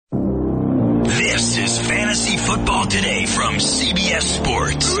is Fantasy Football Today from CBS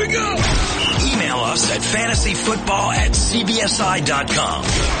Sports. Here we go. Email us at fantasyfootball@cbsi.com.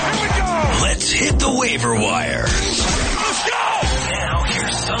 Here we go. Let's hit the waiver wire. Let's go. Now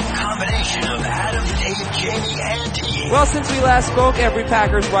here's some combination of Adam, Dave, Jamie, and Ian. Well, since we last spoke, every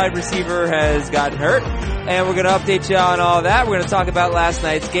Packers wide receiver has gotten hurt. And we're going to update you on all that. We're going to talk about last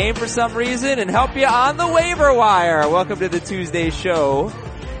night's game for some reason and help you on the waiver wire. Welcome to the Tuesday show.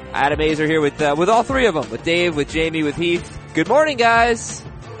 Adam Azer here with all three of them, with Dave, with Jamie, with Heath. Good morning, guys.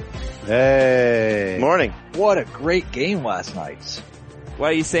 Hey. Morning. What a great game last night. Why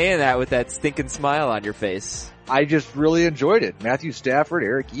are you saying that with that stinking smile on your face? I just really enjoyed it. Matthew Stafford,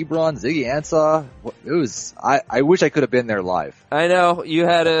 Eric Ebron, Ziggy Ansah. It was, I wish I could have been there live. I know. You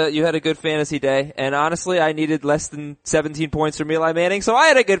had a good fantasy day. And honestly, I needed less than 17 points from Eli Manning, so I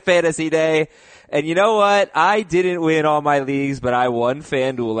had a good fantasy day. And you know what? I didn't win all my leagues, but I won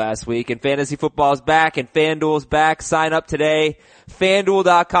FanDuel last week. And fantasy football's back and FanDuel's back. Sign up today.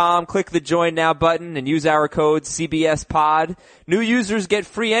 FanDuel.com. Click the join now button and use our code CBSPod. New users get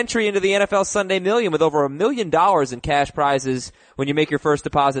free entry into the NFL Sunday Million with over $1 million in cash prizes when you make your first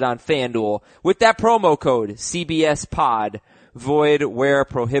deposit on FanDuel with that promo code CBSPod. Void where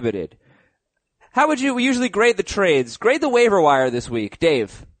prohibited. How would you usually grade the trades? Grade the waiver wire this week.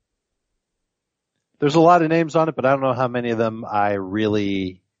 Dave. There's a lot of names on it, but I don't know how many of them I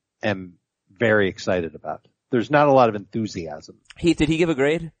really am very excited about. There's not a lot of enthusiasm. Heath, did he give a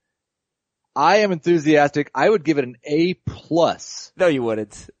grade? I am enthusiastic. I would give it an A+. No, you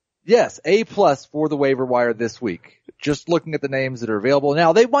wouldn't. Yes, A+ for the waiver wire this week. Just looking at the names that are available.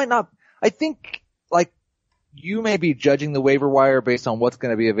 Now, they might not, I think, like, you may be judging the waiver wire based on what's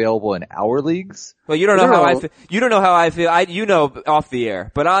going to be available in our leagues. Well, you don't know how I feel. You don't know how I feel. You know off the air,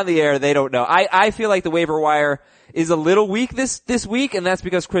 but on the air, they don't know. I feel like the waiver wire is a little weak this week, and that's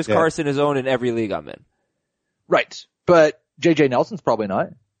because Chris Carson is owned in every league I'm in. Right. But J.J. Nelson's probably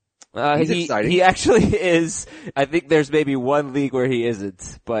not. He's exciting. He actually is. I think there's maybe one league where he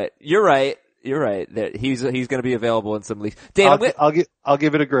isn't, but you're right. You're right. That he's going to be available in some leagues. Dave, I'll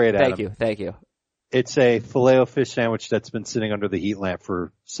give it a grade, Adam. Thank you. It's a Filet-O-Fish sandwich that's been sitting under the heat lamp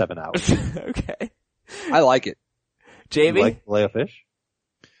for 7 hours. Okay. I like it. Jamie? You like Filet-O-Fish?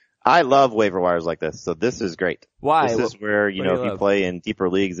 I love waiver wires like this, so this is great. Why? This is where, if you play in deeper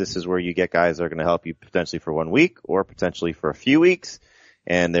leagues, this is where you get guys that are going to help you potentially for 1 week or potentially for a few weeks.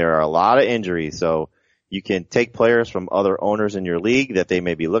 And there are a lot of injuries, so you can take players from other owners in your league that they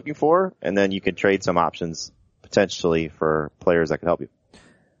may be looking for, and then you can trade some options potentially for players that can help you.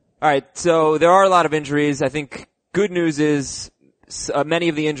 All right, so there are a lot of injuries. I think good news is many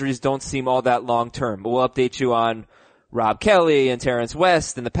of the injuries don't seem all that long term. But we'll update you on Rob Kelly and Terrence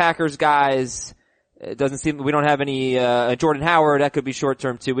West and the Packers guys. It doesn't seem we don't have any Jordan Howard. That could be short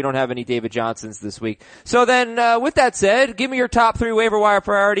term too. We don't have any David Johnsons this week. So then, with that said, give me your top 3 waiver wire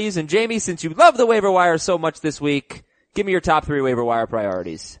priorities. And Jamie, since you love the waiver wire so much this week, give me your top 3 waiver wire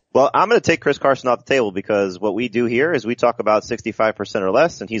priorities. Well, I'm going to take Chris Carson off the table because what we do here is we talk about 65% or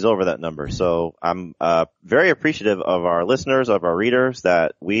less, and he's over that number. So I'm very appreciative of our listeners, of our readers,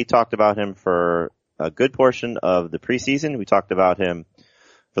 that we talked about him for a good portion of the preseason. We talked about him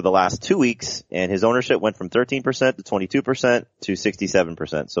for the last 2 weeks, and his ownership went from 13% to 22% to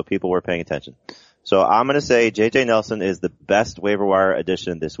 67%. So people were paying attention. So I'm going to say J.J. Nelson is the best waiver wire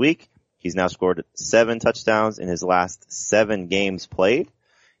addition this week. He's now scored 7 touchdowns in his last 7 games played.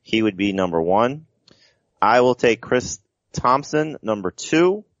 He would be number 1. I will take Chris Thompson, number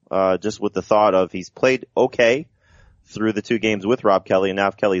 2, just with the thought of he's played okay through the 2 games with Rob Kelly, and now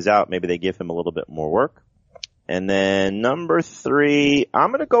if Kelly's out, maybe they give him a little bit more work. And then number 3,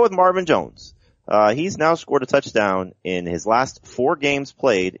 I'm going to go with Marvin Jones. He's now scored a touchdown in his last 4 games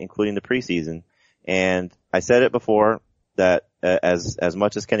played, including the preseason. And I said it before that as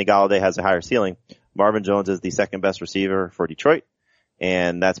much as Kenny Golladay has a higher ceiling, Marvin Jones is the second best receiver for Detroit.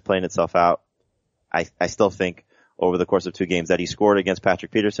 And that's playing itself out. I still think over the course of 2 games that he scored against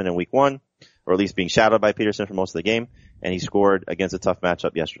Patrick Peterson in week 1, or at least being shadowed by Peterson for most of the game, and he scored against a tough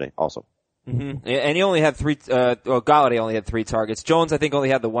matchup yesterday also. Mm-hmm. And he only had 3, Golladay only had 3 targets. Jones, I think, only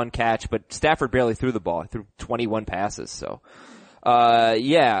had the 1 catch, but Stafford barely threw the ball. He threw 21 passes, so.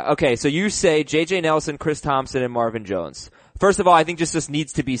 Okay, so you say J.J. Nelson, Chris Thompson, and Marvin Jones. First of all, I think just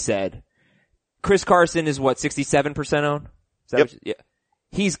needs to be said. Chris Carson is what, 67% owned? Yep. Yeah.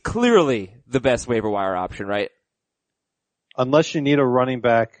 He's clearly the best waiver wire option, right? Unless you need a running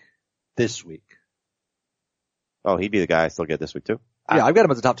back this week. Oh, he'd be the guy I still get this week too. Yeah, I've got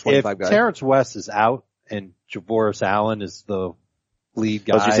him as a top 25 guy. If Terrence West is out and Javoris Allen is the lead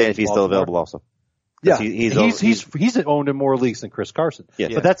guy. I was just saying if he's still available also. Yeah. He's owned in more leagues than Chris Carson.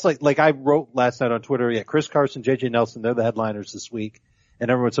 Yes. But that's like I wrote last night on Twitter, Chris Carson, JJ Nelson, they're the headliners this week. And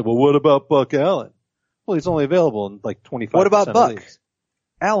everyone said, well, what about Buck Allen? Well, he's only available in like 25% What about of Buck leagues.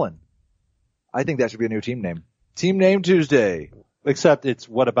 Allen? I think that should be a new team name. Team name Tuesday. Except it's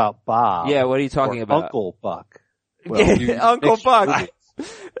what about Bob? Yeah, what are you talking or about? Uncle Buck. Uncle Buck.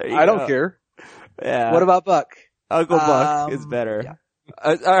 I don't care. Yeah. What about Buck? Uncle Buck is better. Yeah.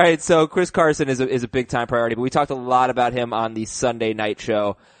 All right, so Chris Carson is a big time priority, but we talked a lot about him on the Sunday night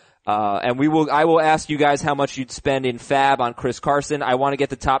show. And I will ask you guys how much you'd spend in fab on Chris Carson. I want to get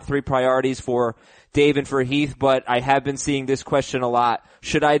the top 3 priorities for Dave and for Heath, but I have been seeing this question a lot.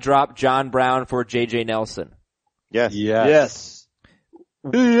 Should I drop John Brown for JJ Nelson? Yes. Yes.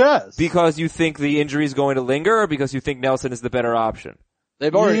 Yes. Because you think the injury is going to linger, or because you think Nelson is the better option?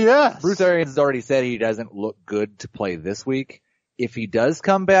 They've already, Yes. Bruce Arians has already said he doesn't look good to play this week. If he does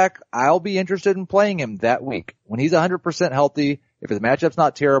come back, I'll be interested in playing him that week. When he's 100% healthy, if his matchup's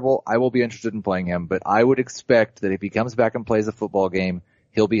not terrible, I will be interested in playing him, but I would expect that if he comes back and plays a football game,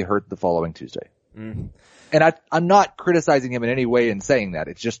 he'll be hurt the following Tuesday. Mm. And I'm not criticizing him in any way in saying that.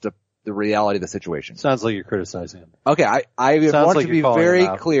 It's just the reality of the situation. Sounds like you're criticizing him. Okay, I Sounds want like to be you're calling very him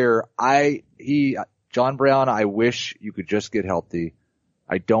out. clear. John Brown, I wish you could just get healthy.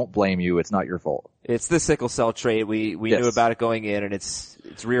 I don't blame you. It's not your fault. It's the sickle cell trait. We Yes. knew about it going in, and it's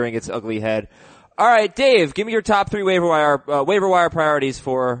rearing its ugly head. All right, Dave, give me your top 3 waiver wire priorities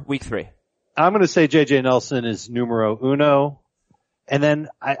for week 3. I'm going to say JJ Nelson is numero uno. And then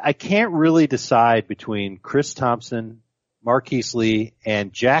I can't really decide between Chris Thompson, Marquise Lee,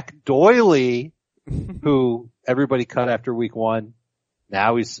 and Jack Doyley, who everybody cut after week 1.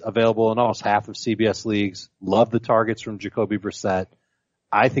 Now he's available in almost half of CBS leagues. Love the targets from Jacoby Brissett.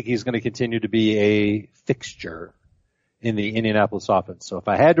 I think he's going to continue to be a fixture in the Indianapolis offense. So if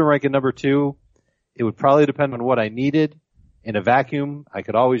I had to rank a number 2, it would probably depend on what I needed. In a vacuum, I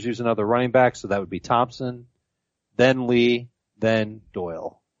could always use another running back, so that would be Thompson, then Lee, then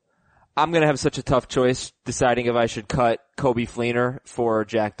Doyle. I'm going to have such a tough choice deciding if I should cut Kobe Fleener for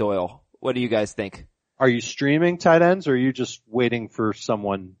Jack Doyle. What do you guys think? Are you streaming tight ends, or are you just waiting for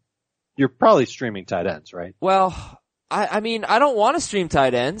someone? You're probably streaming tight ends, right? Well, I mean, I don't want to stream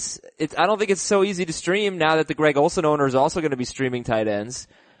tight ends. I don't think it's so easy to stream now that the Greg Olson owner is also going to be streaming tight ends.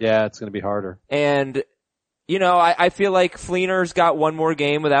 Yeah, it's going to be harder. And, you know, I feel like Fleener's got one more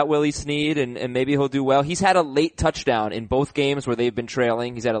game without Willie Snead, and maybe he'll do well. He's had a late touchdown in both games where they've been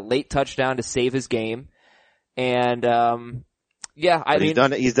trailing. He's had a late touchdown to save his game. And, yeah, I mean.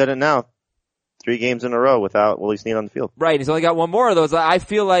 He's done it now. 3 games in a row without Willie Snead on the field. Right, he's only got one more of those. I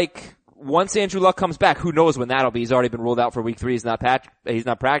feel like once Andrew Luck comes back, who knows when that'll be? He's already been ruled out for week 3. He's not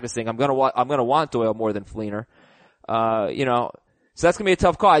practicing. I'm gonna want Doyle more than Fleener. You know, so that's gonna be a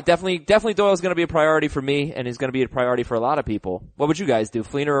tough call. I definitely Doyle's gonna be a priority for me, and he's gonna be a priority for a lot of people. What would you guys do,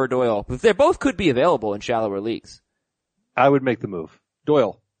 Fleener or Doyle? They both could be available in shallower leagues. I would make the move.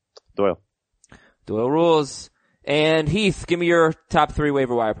 Doyle. Doyle rules. And Heath, give me your top 3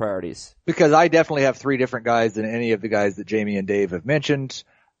 waiver wire priorities. Because I definitely have 3 different guys than any of the guys that Jamie and Dave have mentioned.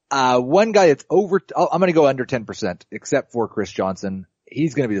 One guy that's I'm going to go under 10%, except for Chris Johnson.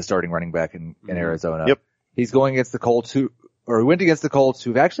 He's going to be the starting running back in Arizona. Yep. He's going against the Colts he went against the Colts,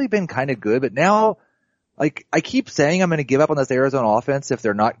 who've actually been kind of good, but now, like, I keep saying I'm going to give up on this Arizona offense if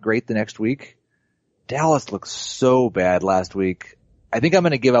they're not great the next week. Dallas looked so bad last week. I think I'm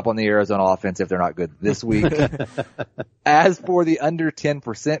going to give up on the Arizona offense if they're not good this week. As for the under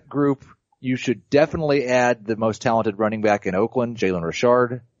 10% group, you should definitely add the most talented running back in Oakland, Jalen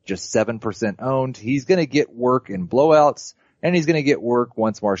Richard, just 7% owned. He's going to get work in blowouts, and he's going to get work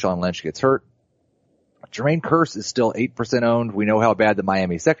once Marshawn Lynch gets hurt. Jermaine Kearse is still 8% owned. We know how bad the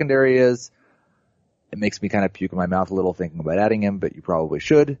Miami secondary is. It makes me kind of puke in my mouth a little thinking about adding him, but you probably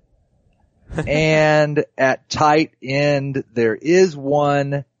should. And at tight end, there is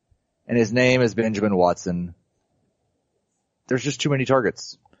one, and his name is Benjamin Watson. There's just too many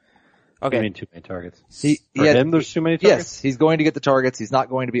targets. Okay. I mean, too many targets. For him, there's too many targets? Yes, he's going to get the targets. He's not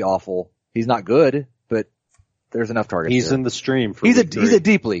going to be awful. He's not good, but there's enough targets. He's there. in the stream for he's a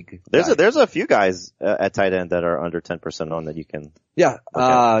deep league. There's a few guys at tight end that are under 10% on that you can. Yeah.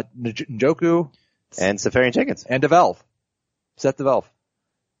 Njoku. And Safarian Jenkins. And DeValve. Set DeValve.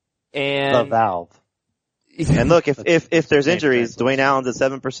 And the valve. And look, if there's injuries, Dwayne Allen's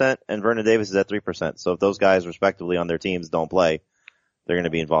at 7% and Vernon Davis is at 3%. So if those guys respectively on their teams don't play, they're going to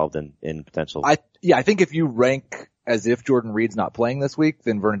be involved in potential. I think if you rank as if Jordan Reed's not playing this week,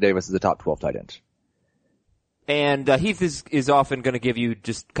 then Vernon Davis is a top 12 tight end. And Heath is often going to give you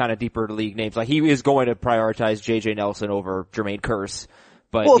just kind of deeper league names. Like he is going to prioritize JJ Nelson over Jermaine Kearse.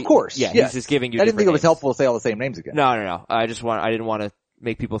 But well, of course. He's just giving you I didn't think it was names. helpful to say all the same names again. No. I didn't want to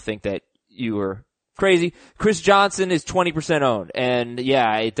make people think that you were crazy. Chris Johnson is 20% owned. And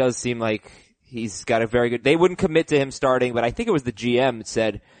yeah, it does seem like he's got a very good, they wouldn't commit to him starting, but I think it was the GM that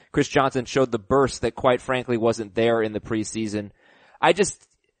said Chris Johnson showed the burst that quite frankly wasn't there in the preseason. I just,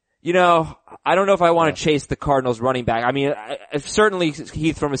 I don't know if I want to chase the Cardinals running back. I mean, certainly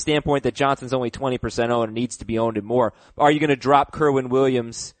Heath, from a standpoint that Johnson's only 20% owned and needs to be owned and more. Are you going to drop Kerwin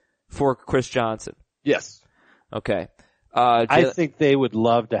Williams for Chris Johnson? Yes. Okay. I think they would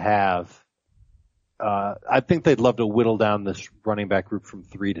love to have, I think they'd love to whittle down this running back group from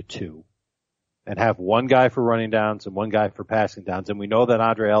 3 to 2 and have one guy for running downs and one guy for passing downs. And we know that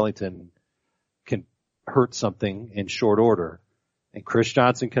Andre Ellington can hurt something in short order. And Chris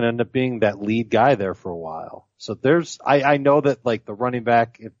Johnson can end up being that lead guy there for a while. So I know that like the running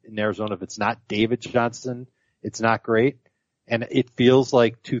back in Arizona, if it's not David Johnson, it's not great. And it feels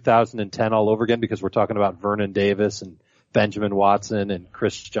like 2010 all over again because we're talking about Vernon Davis and Benjamin Watson and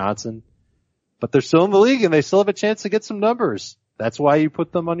Chris Johnson. But they're still in the league and they still have a chance to get some numbers. That's why you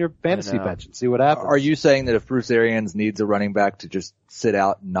put them on your fantasy bench and see what happens. Are you saying that if Bruce Arians needs a running back to just sit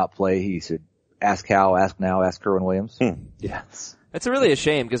out and not play, he should ask Hal, ask now, ask Kerwin Williams? Yes. It's really a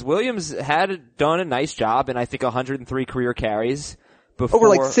shame because Williams had done a nice job and I think 103 career carries before. Over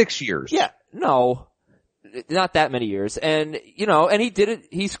like 6 years. Yeah. No. Not that many years. And, and he did it,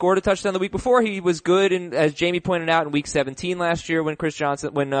 he scored a touchdown the week before. He was good in, as Jamie pointed out, in week 17 last year when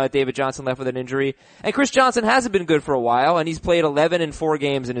David Johnson left with an injury. And Chris Johnson hasn't been good for a while and he's played 11 and 4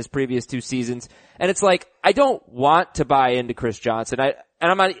 games in his previous 2 seasons. And it's like, I don't want to buy into Chris Johnson.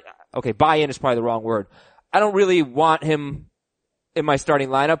 Buy in is probably the wrong word. I don't really want him in my starting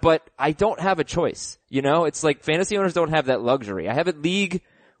lineup, but I don't have a choice. It's like fantasy owners don't have that luxury. I have a league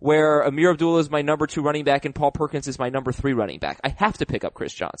where Amir Abdullah is my number 2 running back and Paul Perkins is my number 3 running back. I have to pick up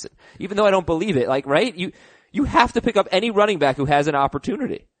Chris Johnson, even though I don't believe it. Like, right? You have to pick up any running back who has an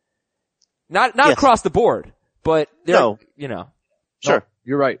opportunity. Not yes. Across the board, but Sure. No,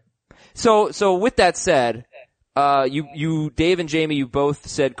 you're right. So with that said, Dave and Jamie, you both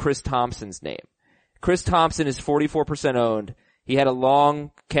said Chris Thompson's name. Chris Thompson is 44% owned. He had a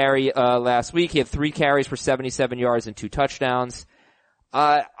long carry, last week. He had 3 carries for 77 yards and 2 touchdowns.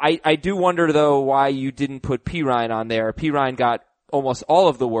 I do wonder though why you didn't put P. Ryan on there. P. Ryan got almost all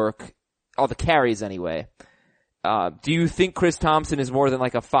of the work, all the carries anyway. Do you think Chris Thompson is more than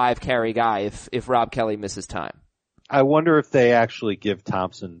like a 5 carry guy if Rob Kelly misses time? I wonder if they actually give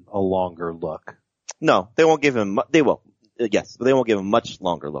Thompson a longer look. No, they won't give him, they will. Yes, but they won't give him much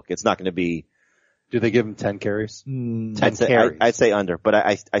longer look. It's not going to be. Do they give him 10 carries? 10 carries. I'd say under, but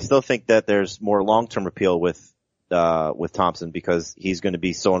I still think that there's more long-term appeal with Thompson because he's going to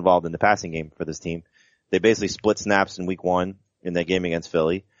be so involved in the passing game for this team. They basically split snaps in week 1 in that game against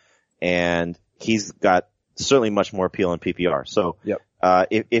Philly, and he's got certainly much more appeal in PPR. So, yep.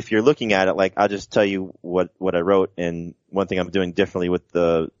 If you're looking at it, like, I'll just tell you what I wrote, and one thing I'm doing differently with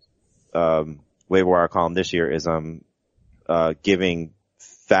the, waiver wire column this year is I'm, giving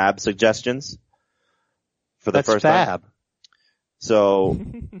fab suggestions for the first time. So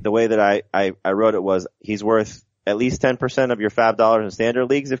the way that I wrote it was he's worth at least 10% of your fab dollars in standard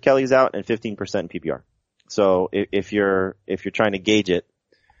leagues if Kelly's out and 15% in PPR. So if you're trying to gauge it,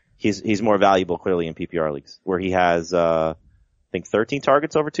 he's more valuable clearly in PPR leagues where he has, I think 13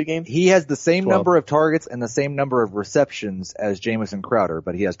 targets over 2 games. He has the same 12. number of targets and the same number of receptions as Jamison Crowder,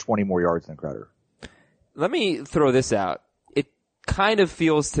 but he has 20 more yards than Crowder. Let me throw this out. Kind of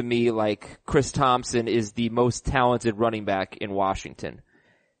feels to me like Chris Thompson is the most talented running back in Washington.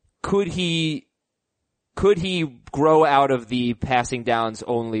 Could he grow out of the passing downs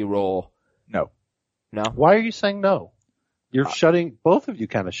only role? No. Why are you saying no? You're both of you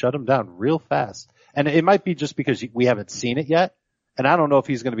kind of shut him down real fast. And it might be just because we haven't seen it yet. And I don't know if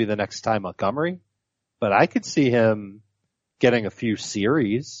he's going to be the next Ty Montgomery, but I could see him getting a few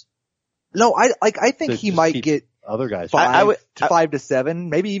series. No, I think he might get other guys. 5 to 7,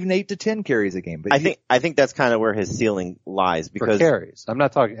 maybe even 8 to 10 carries a game. But I think that's kind of where his ceiling lies because for carries. I'm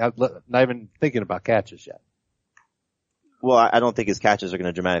not even thinking about catches yet. Well, I don't think his catches are going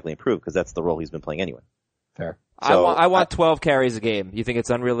to dramatically improve because that's the role he's been playing anyway. Fair. So, I want 12 carries a game. You think it's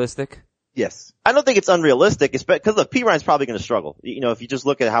unrealistic? Yes. I don't think it's unrealistic, because look, P. Ryan's probably going to struggle. If you just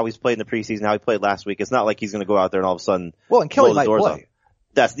look at how he's played in the preseason, how he played last week, it's not like he's going to go out there and all of a sudden and Kelly might play. Off.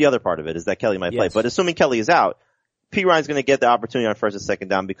 That's the other part of it, is that Kelly might play. But assuming Kelly is out, P. Ryan's going to get the opportunity on first and second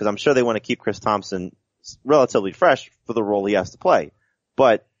down because I'm sure they want to keep Chris Thompson relatively fresh for the role he has to play.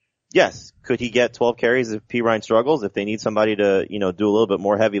 But yes, could he get 12 carries if P. Ryan struggles, if they need somebody to, do a little bit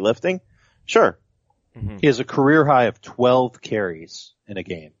more heavy lifting? Sure. Mm-hmm. He has a career high of 12 carries in a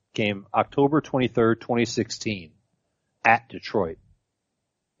game October 23rd, 2016 at Detroit.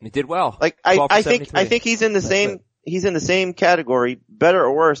 He did well. Like, I think he's in the same category, better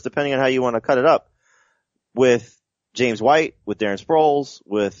or worse, depending on how you want to cut it up, with James White, with Darren Sproles,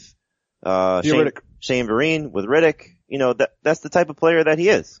 with, Shane Vereen, with Riddick. You know, that's the type of player that he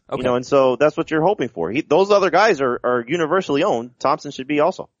is. Okay. You know, and so that's what you're hoping for. Those other guys are universally owned. Thompson should be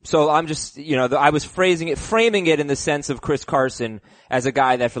also. So I'm just, I was framing it in the sense of Chris Carson as a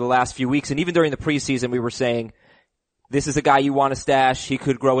guy that for the last few weeks and even during the preseason we were saying, this is a guy you want to stash. He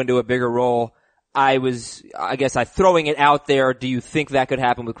could grow into a bigger role. I'm throwing it out there. Do you think that could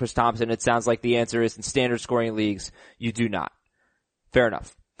happen with Chris Thompson? It sounds like the answer is in standard scoring leagues, you do not. Fair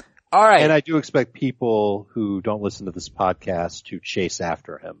enough. All right. And I do expect people who don't listen to this podcast to chase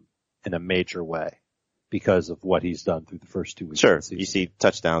after him in a major way because of what he's done through the first 2 weeks. Sure. You see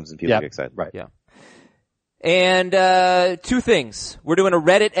touchdowns and people get excited. Right. Yeah. And, 2 things. We're doing a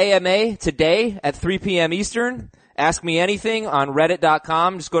Reddit AMA today at 3 p.m. Eastern. Ask me anything on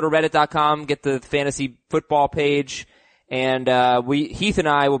reddit.com. Just go to reddit.com, get the fantasy football page. And, Heath and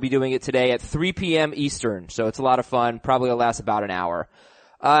I will be doing it today at 3 p.m. Eastern. So it's a lot of fun. Probably will last about an hour.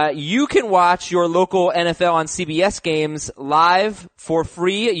 You can watch your local NFL on CBS games live for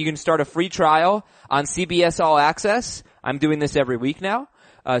free. You can start a free trial on CBS All Access. I'm doing this every week now.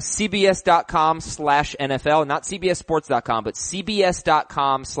 CBS.com/NFL, not CBSSports.com, but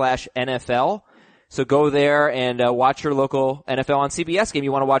CBS.com/NFL. So go there and watch your local NFL on CBS game.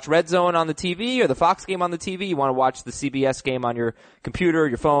 You want to watch Red Zone on the TV or the Fox game on the TV. You want to watch the CBS game on your computer,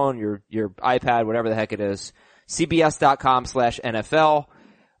 your phone, your iPad, whatever the heck it is. CBS.com/NFL.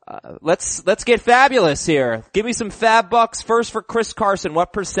 Let's get fabulous here. Give me some fab bucks. First for Chris Carson.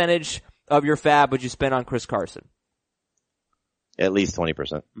 What percentage of your fab would you spend on Chris Carson? At least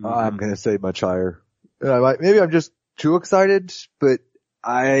 20%. I'm going to say much higher. Maybe I'm just too excited, but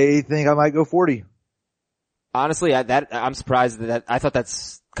I think I might go 40. Honestly, I'm surprised that I thought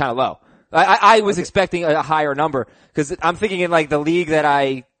that's kind of low. I was expecting a higher number because I'm thinking in like the league that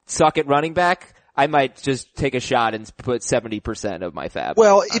I suck at running back, I might just take a shot and put 70% of my fab.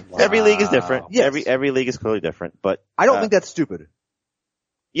 Well, every league is different. Yes. Every league is clearly different, but I don't think that's stupid.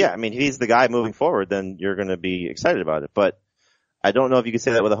 Yeah, I mean, if he's the guy moving forward, then you're going to be excited about it. But I don't know if you can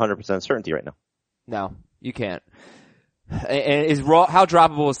say that with 100% certainty right now. No, you can't. And how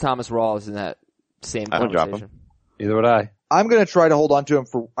droppable is Thomas Rawls in that same conversation? I would drop him. Neither would I. I'm going to try to hold on to him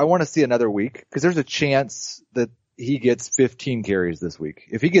I want to see another week because there's a chance that he gets 15 carries this week.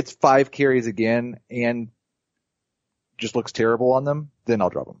 If he gets 5 carries again and just looks terrible on them, then I'll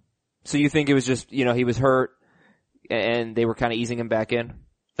drop him. So you think it was just, he was hurt and they were kind of easing him back in?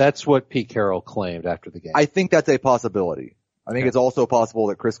 That's what Pete Carroll claimed after the game. I think that's a possibility. I think it's also possible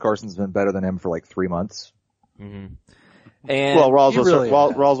that Chris Carson's been better than him for like 3 months. Mm-hmm. And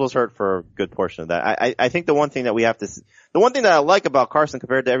Rawls was hurt for a good portion of that. I think the one thing that the one thing that I like about Carson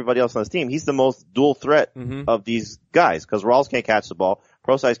compared to everybody else on his team, he's the most dual threat of these guys because Rawls can't catch the ball,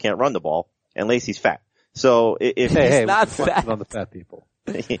 Prosise can't run the ball, and Lacey's fat. So if he's not fat on the fat people,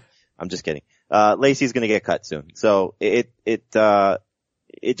 I'm just kidding. Lacey's going to get cut soon, so it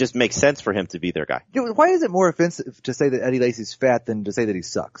just makes sense for him to be their guy. Dude, why is it more offensive to say that Eddie Lacy's fat than to say that he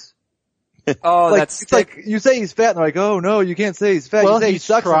sucks? Oh, it's like you say he's fat and they're like, oh no, you can't say he's fat. Well, you say he's he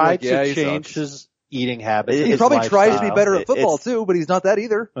sucks. tried like, to change his eating habits. He probably tries to be better at football too, but he's not that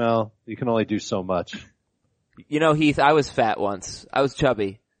either. Well, you can only do so much. Heath, I was fat once. I was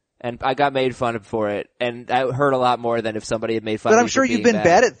chubby. And I got made fun of for it, and that hurt a lot more than if somebody had made fun of me. But I'm sure you've been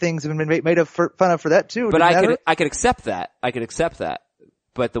bad at things and been made fun of for that too. But I could accept that.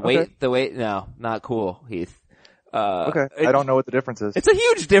 But the weight, no, not cool, Heath. Okay. I don't know what the difference is. It's a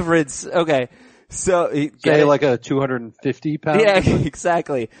huge difference. Okay. So, say like a 250 pound? Yeah,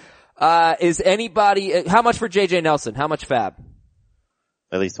 exactly. Is anybody, how much for JJ Nelson? How much fab?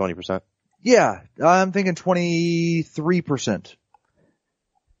 At least 20%. Yeah, I'm thinking 23%.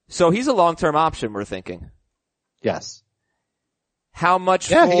 So he's a long-term option, we're thinking. Yes. How much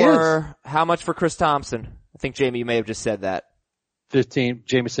for Chris Thompson? I think Jamie, you may have just said that. 15.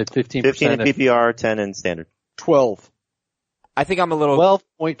 Jamie said 15%. 15 in PPR, 10 in standard. 12. I think I'm a little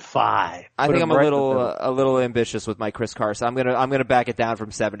 12.5. I think I'm a little ambitious with my Chris Carson. I'm gonna back it down from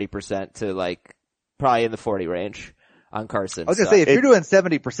 70% to like probably in the 40 range on Carson. I was gonna say if you're doing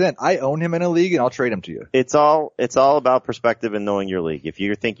 70%, I own him in a league and I'll trade him to you. It's all about perspective and knowing your league. If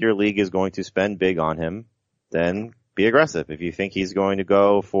you think your league is going to spend big on him, then be aggressive. If you think he's going to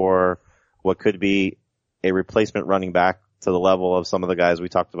go for what could be a replacement running back to the level of some of the guys we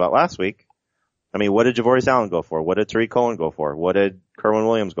talked about last week, I mean, what did Javorius Allen go for? What did Tariq Cohen go for? What did Kerwin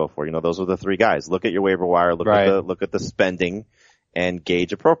Williams go for? Those are the 3 guys. Look at your waiver wire. Look at the spending and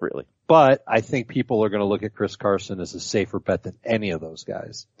gauge appropriately. But I think people are going to look at Chris Carson as a safer bet than any of those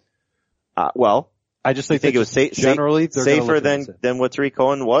guys. Well, I just think it was generally safer than what Tariq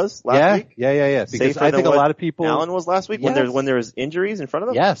Cohen was last week. Yeah. Because Safer I think a lot of people. Allen was last week when there was injuries in front of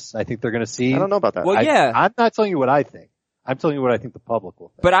them. Yes, I think they're going to see. I don't know about that. Well, I'm not telling you what I think. I'm telling you what I think the public will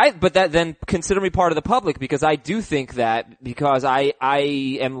think. But that then consider me part of the public, because I do think that, because I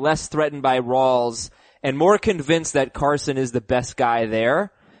am less threatened by Rawls and more convinced that Carson is the best guy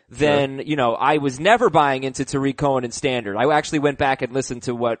there. Then, I was never buying into Tariq Cohen and Standard. I actually went back and listened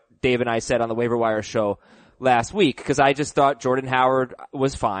to what Dave and I said on the Waiver Wire show last week, because I just thought Jordan Howard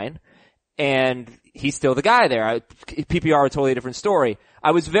was fine, and he's still the guy there. PPR, a totally different story.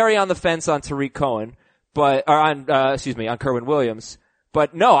 I was very on the fence on Tariq Cohen, on Kerwin Williams.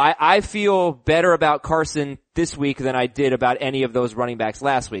 But no, I feel better about Carson this week than I did about any of those running backs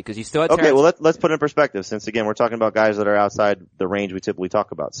last week, because you still had Okay, well, let's put it in perspective, since again, we're talking about guys that are outside the range we typically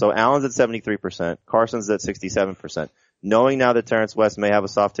talk about. So Allen's at 73%, Carson's at 67%. Knowing now that Terrence West may have a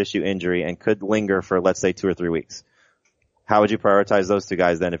soft tissue injury and could linger for, let's say, 2 or 3 weeks, how would you prioritize those two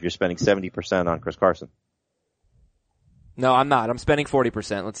guys then if you're spending 70% on Chris Carson? No, I'm not. I'm spending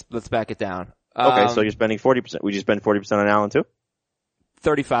 40%. Let's back it down. Okay, so you're spending 40%. Would you spend 40% on Allen too?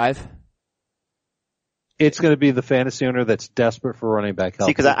 35. It's going to be the fantasy owner that's desperate for running back help.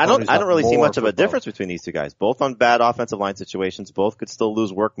 See, because I don't really see much of a difference between these two guys. Both on bad offensive line situations. Both could still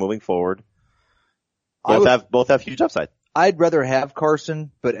lose work moving forward. Both have huge upside. I'd rather have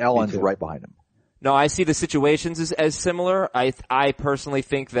Carson, but Allen's right behind him. No, I see the situations as similar. I personally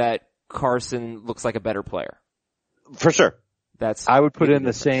think that Carson looks like a better player. For sure. I would put in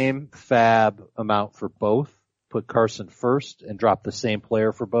the same fab amount for both. Put Carson first and drop the same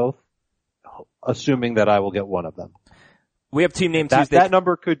player for both, assuming that I will get one of them. We have Team Name Tuesday. That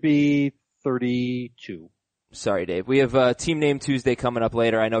number could be 32. Sorry, Dave. We have Team Name Tuesday coming up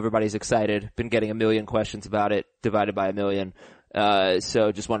later. I know everybody's excited. Been getting a million questions about it, divided by a million.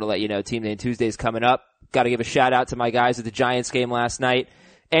 So just wanted to let you know Team Name Tuesday is coming up. Got to give a shout out to my guys at the Giants game last night.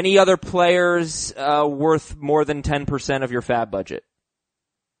 Any other players worth more than 10% of your fab budget?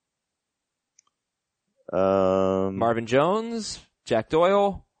 Marvin Jones, Jack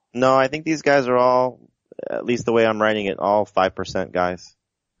Doyle. No, I think these guys are all, at least the way I'm writing it, all 5% guys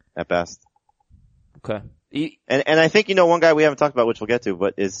at best. Okay. And I think, one guy we haven't talked about, which we'll get to,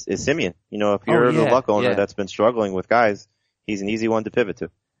 but is Simeon. If you're the luck owner that's been struggling with guys, he's an easy one to pivot to.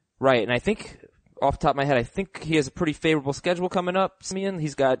 Right. And I think, off the top of my head, I think he has a pretty favorable schedule coming up, Simeon.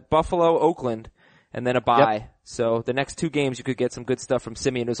 He's got Buffalo, Oakland, and then a bye. Yep. So the next 2 games you could get some good stuff from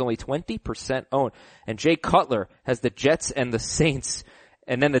Simeon, who's only 20% owned. And Jay Cutler has the Jets and the Saints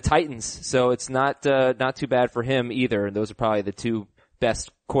and then the Titans. So it's not too bad for him either. And those are probably the 2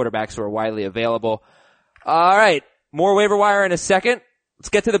 best quarterbacks who are widely available. All right. More waiver wire in a second. Let's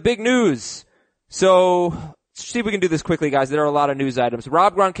get to the big news. So let's see if we can do this quickly, guys. There are a lot of news items.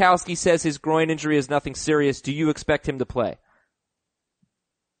 Rob Gronkowski says his groin injury is nothing serious. Do you expect him to play?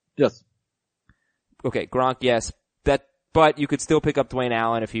 Yes. Okay, Gronk, yes. But you could still pick up Dwayne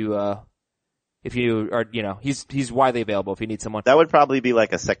Allen if you are, he's widely available if you need someone. That would probably be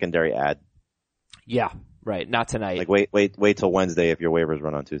like a secondary ad. Yeah, right. Not tonight. Like wait till Wednesday if your waivers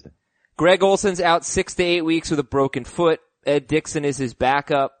run on Tuesday. Greg Olson's out 6 to 8 weeks with a broken foot. Ed Dixon is his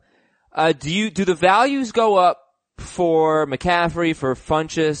backup. Do the values go up for McCaffrey, for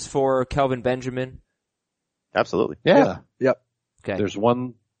Funchess, for Kelvin Benjamin? Absolutely. Yeah. Yep. Okay. There's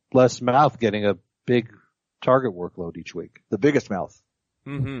one less mouth getting a big target workload each week. The biggest mouth.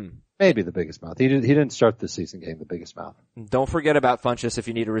 Mm-hmm. Maybe the biggest mouth. He didn't start this season getting the biggest mouth. Don't forget about Funchess if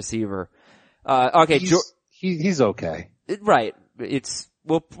you need a receiver. Okay. He's okay. Right.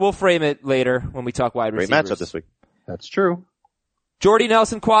 We'll frame it later when we talk wide receivers. Great matchup this week. That's true. Jordy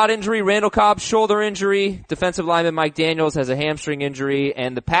Nelson quad injury, Randall Cobb shoulder injury, defensive lineman Mike Daniels has a hamstring injury,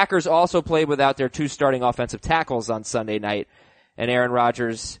 and the Packers also played without their 2 starting offensive tackles on Sunday night. And Aaron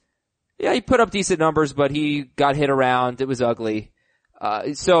Rodgers, he put up decent numbers, but he got hit around. It was ugly.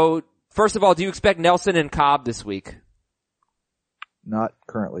 So first of all, do you expect Nelson and Cobb this week? Not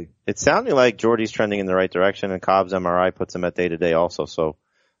currently. It's sounding like Jordy's trending in the right direction, and Cobb's MRI puts him at day-to-day also, so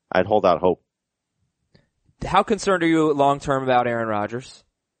I'd hold out hope. How concerned are you long-term about Aaron Rodgers?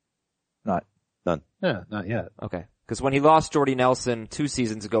 None. Yeah, not yet. Okay. Because when he lost Jordy Nelson 2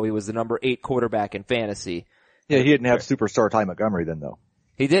 seasons ago, he was the number 8 quarterback in fantasy. Yeah, he didn't have superstar Ty Montgomery then, though.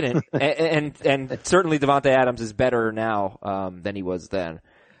 He didn't. and certainly Devontae Adams is better now than he was then.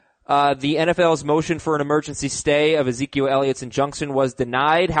 The NFL's motion for an emergency stay of Ezekiel Elliott's injunction was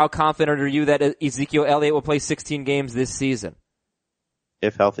denied. How confident are you that Ezekiel Elliott will play 16 games this season?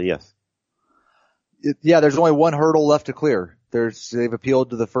 If healthy, yes. There's only one hurdle left to clear. They've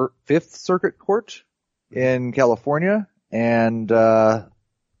appealed to the Fifth Circuit Court in California, and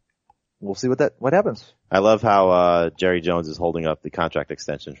we'll see what happens. I love how Jerry Jones is holding up the contract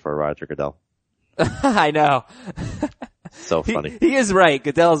extension for Roger Goodell. I know. So funny. He is right.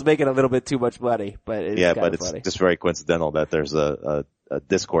 Goodell's making a little bit too much money, but it's it's just very coincidental that there's a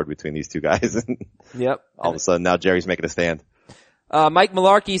discord between these two guys. Yep. All of a sudden now Jerry's making a stand. Mike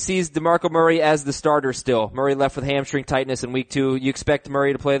Mularkey sees DeMarco Murray as the starter still. Murray left with hamstring tightness in week 2. You expect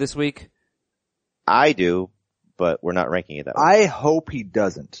Murray to play this week? I do, but we're not ranking it that way. I hope he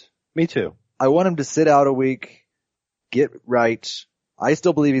doesn't. Me too. I want him to sit out a week, get right. I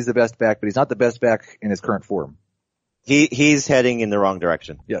still believe he's the best back, but he's not the best back in his current form. He's heading in the wrong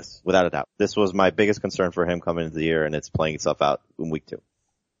direction. Yes. Without a doubt. This was my biggest concern for him coming into the year, and it's playing itself out in week 2.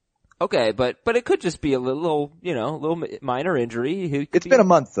 Okay, but it could just be a little minor injury. It's been a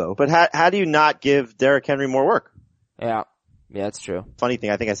month though. But how do you not give Derrick Henry more work? Yeah, that's true. Funny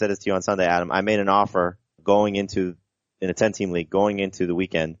thing, I think I said this to you on Sunday, Adam. I made an offer in a 10-team league going into the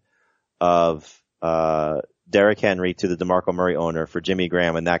weekend of Derrick Henry to the DeMarco Murray owner for Jimmy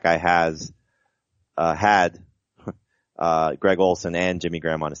Graham, and that guy has had Greg Olsen and Jimmy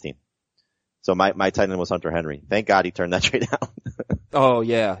Graham on his team. So my tight end was Hunter Henry. Thank God he turned that trade down. Oh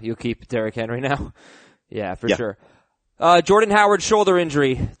yeah, you'll keep Derrick Henry now? Yeah, for sure. Jordan Howard's shoulder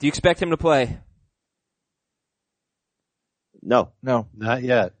injury. Do you expect him to play? No. Not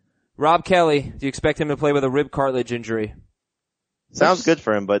yet. Rob Kelly, do you expect him to play with a rib cartilage injury? Sounds good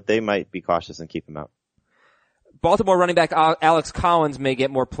for him, but they might be cautious and keep him out. Baltimore running back Alex Collins may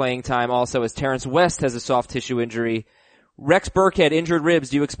get more playing time also as Terrence West has a soft tissue injury. Rex Burkhead, injured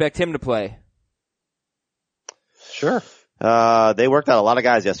ribs. Do you expect him to play? Sure. They worked out a lot of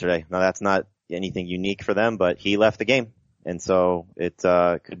guys yesterday. Now that's not anything unique for them, but he left the game. And so it,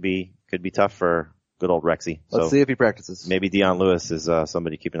 could be tough for good old Rexy. Let's see if he practices. Maybe Dion Lewis is,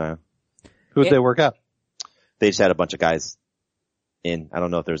 somebody to keep an eye on. Who'd they work out? They just had a bunch of guys in. I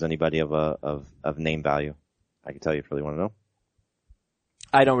don't know if there's anybody of name value. I can tell you if you really want to know.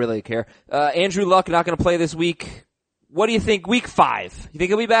 I don't really care. Andrew Luck not going to play this week. What do you think week 5? You think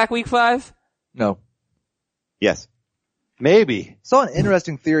he'll be back week 5? No. Yes. Maybe. Saw an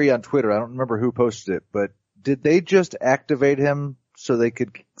interesting theory on Twitter. I don't remember who posted it, but did they just activate him so they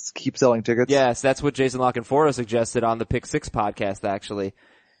could keep selling tickets? Yes, that's what Jason Lockenfora suggested on the Pick 6 podcast, actually.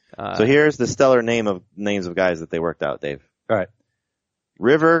 So here's the stellar names of guys that they worked out, Dave. All right.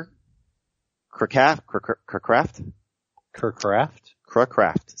 River Cracraft?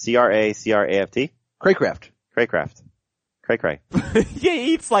 C-R-A-C-R-A-F-T? Craycraft. Cray. Yeah,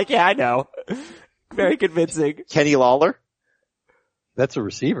 he eats like, yeah, I know. Very convincing. Kenny Lawler? That's a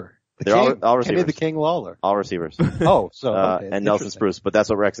receiver. They're all receivers. Kenny the King Lawler. All receivers. Oh, so, okay. And Nelson Spruce, but that's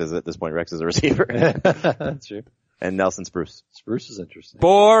what Rex is at this point. Rex is a receiver. That's true. And Nelson Spruce. Spruce is interesting.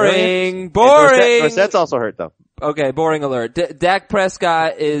 Boring. Dorsett's also hurt though. Okay, boring alert. Dak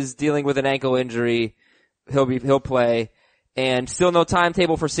Prescott is dealing with an ankle injury. He'll play. And still no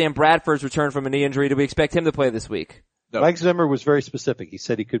timetable for Sam Bradford's return from a knee injury. Do we expect him to play this week? No. Mike Zimmer was very specific. He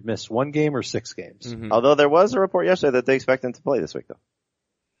said he could miss 1 game or 6 games. Mm-hmm. Although there was a report yesterday that they expect him to play this week though.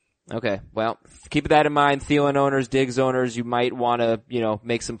 Okay, well, keep that in mind. Thielen owners, Diggs owners, you might want to,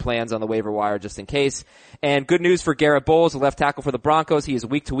 make some plans on the waiver wire just in case. And good news for Garrett Bowles, the left tackle for the Broncos. He is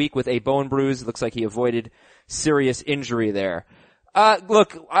week to week with a bone bruise. It looks like he avoided serious injury there.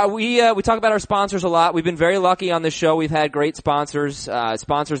 Look, we talk about our sponsors a lot. We've been very lucky on this show. We've had great sponsors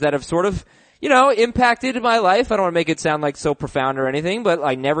that have sort of, impacted my life. I don't want to make it sound like so profound or anything, but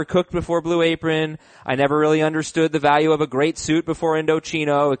I never cooked before Blue Apron. I never really understood the value of a great suit before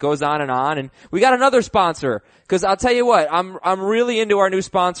Indochino. It goes on. And we got another sponsor. Cause I'll tell you what, I'm really into our new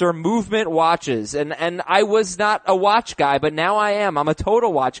sponsor, Movement Watches. And I was not a watch guy, but now I am. I'm a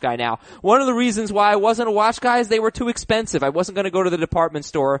total watch guy now. One of the reasons why I wasn't a watch guy is they were too expensive. I wasn't gonna go to the department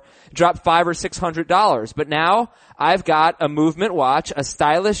store, drop $500 or $600. But now I've got a Movement watch, a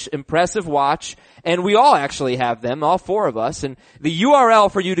stylish, impressive watch, and we all actually have them, all 4 of us. And the URL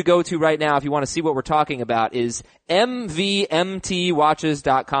for you to go to right now if you want to see what we're talking about is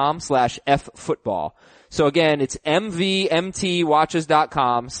mvmtwatches.com/ffootball. So again, it's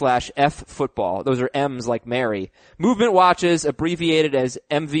mvmtwatches.com/ffootball. Those are M's like Mary. Movement Watches, abbreviated as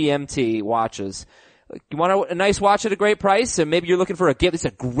MVMT Watches. You want a nice watch at a great price? And maybe you're looking for a gift. It's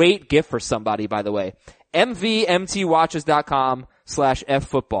a great gift for somebody, by the way. mvmtwatches.com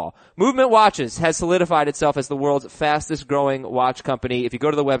movement.com/ffootball. Movement Watches has solidified itself as the world's fastest growing watch company. If you go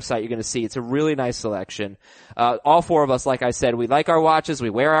to the website, you're going to see it's a really nice selection. All four of us, like I said, we like our watches, we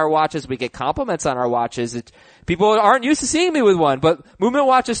wear our watches, we get compliments on our watches. People aren't used to seeing me with one, but Movement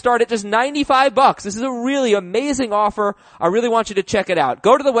Watches start at just $95. This is a really amazing offer. I really want you to check it out.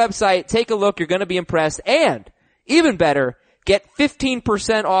 Go to the website, take a look, you're going to be impressed, and even better, get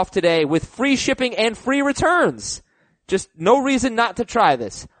 15% off today with free shipping and free returns. Just no reason not to try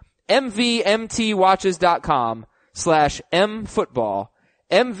this. mvmtwatches.com/mfootball.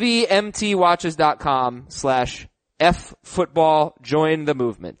 mvmtwatches.com/ffootball. Join the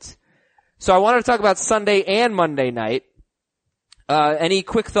movement. So I wanted to talk about Sunday and Monday night. Any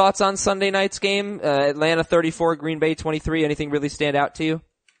quick thoughts on Sunday night's game? Atlanta 34, Green Bay 23. Anything really stand out to you?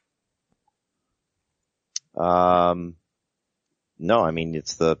 No, I mean,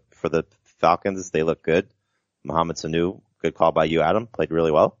 for the Falcons, they look good. Mohamed Sanu, good call by you, Adam, played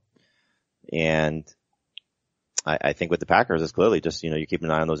really well. And I think with the Packers, it's clearly just, you keep an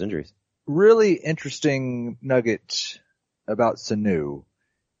eye on those injuries. Really interesting nugget about Sanu.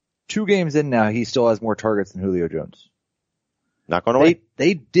 2 games in now, he still has more targets than Julio Jones. Not going away.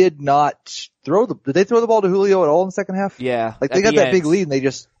 They did not did they throw the ball to Julio at all in the second half? Yeah. Like they got that big lead and they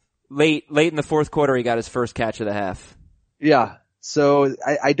just. Late in the fourth quarter, he got his first catch of the half. Yeah. So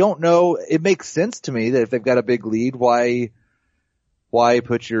I don't know. It makes sense to me that if they've got a big lead, why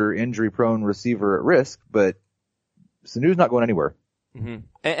put your injury prone receiver at risk? But Sanu's not going anywhere. Mm-hmm.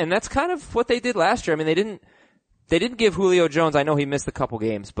 And that's kind of what they did last year. I mean, they didn't give Julio Jones, I know he missed a couple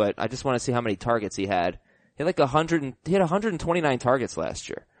games, but I just want to see how many targets he had. He had 129 targets last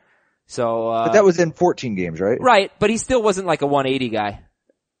year. So, but that was in 14 games, right? Right, but he still wasn't like a 180 guy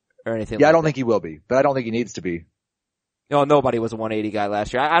or anything Yeah, like I don't that. think he will be, but I don't think he needs to be. No, nobody was a 180 guy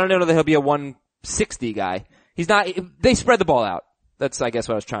last year. I don't know that he'll be a 160 guy. He's not, they spread the ball out. That's, I guess,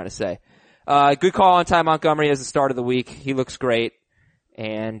 what I was trying to say. Good call on Ty Montgomery as the start of the week. He looks great.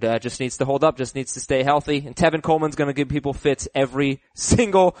 And, just needs to hold up, just needs to stay healthy. And Tevin Coleman's gonna give people fits every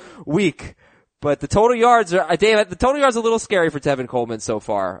single week. But the total yards are, Dave, the total yards are a little scary for Tevin Coleman so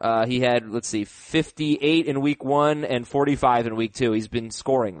far. He had, 58 in week 1 and 45 in week 2. He's been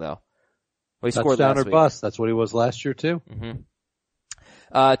scoring though. Well, he scored Touchdown last or week. bust. That's what he was last year too.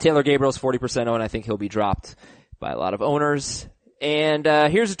 Mm-hmm. Taylor Gabriel's 40% owned. I think he'll be dropped by a lot of owners. And,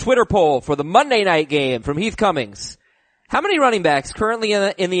 here's a Twitter poll for the Monday night game from Heath Cummings. How many running backs currently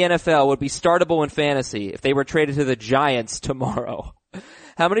in the NFL would be startable in fantasy if they were traded to the Giants tomorrow?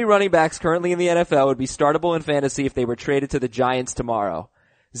 How many running backs currently in the NFL would be startable in fantasy if they were traded to the Giants tomorrow?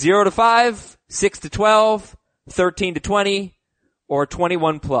 0 to 5, 6 to 12, 13 to 20, or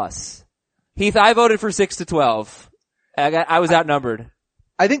 21 plus? Heath, I voted for 6 to 12. I was outnumbered.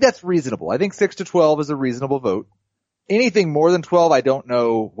 I think that's reasonable. I think 6 to 12 is a reasonable vote. Anything more than 12, I don't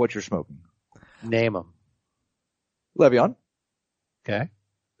know what you're smoking. Name them. Le'Veon. Okay.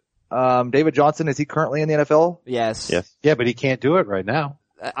 David Johnson, is he currently in the NFL? Yes. Yes. Yeah, but he can't do it right now.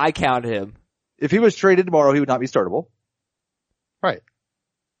 I count him. If he was traded tomorrow, he would not be startable. Right.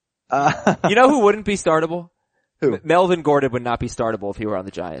 You know who wouldn't be startable? Who? Melvin Gordon would not be startable if he were on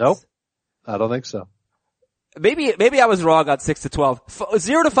the Giants. Nope. I don't think so. Maybe I was wrong on 6 to 12.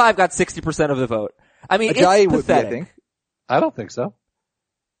 0 to 5 got 60% of the vote. I mean, Ajayi it's would be, I pathetic. think. I don't think so.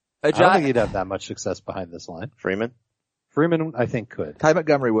 I don't Ajayi, think he'd have that much success behind this line. Freeman? Freeman, I think, could. Ty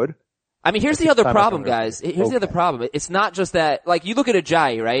Montgomery would. I mean, here's the think other Ty problem, Montgomery guys. is Here's the other okay. problem. It's not just that, like, you look at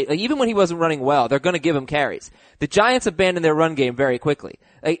Ajayi, right? Like, even when he wasn't running well, they're gonna give him carries. The Giants abandoned their run game very quickly.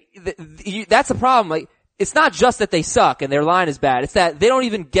 Like, that's the problem. Like, it's not just that they suck and their line is bad. It's that they don't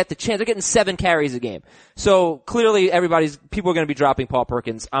even get the chance. They're getting 7 carries a game. So clearly people are going to be dropping Paul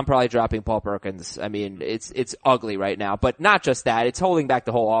Perkins. I'm probably dropping Paul Perkins. I mean, it's ugly right now, but not just that. It's holding back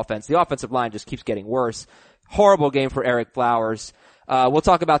the whole offense. The offensive line just keeps getting worse. Horrible game for Eric Flowers. We'll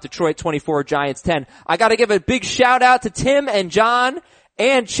talk about Detroit 24, Giants 10. I gotta give a big shout out to Tim and John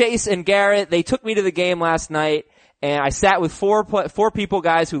and Chase and Garrett. They took me to the game last night and I sat with four people,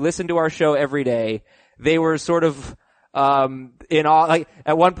 guys, who listen to our show every day. They were sort of, in all, like,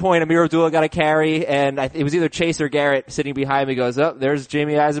 at one point, Amir Abdullah got a carry, and it was either Chase or Garrett sitting behind me goes, oh, there's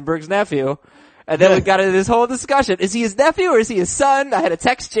Jamie Eisenberg's nephew. And then we got into this whole discussion. Is he his nephew or is he his son? I had to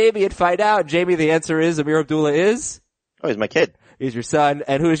text Jamie and find out. Jamie, the answer is Amir Abdullah is? Oh, he's my kid. He's your son.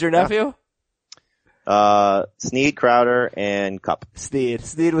 And who is your nephew? Snead, Crowder, and Cup. Snead.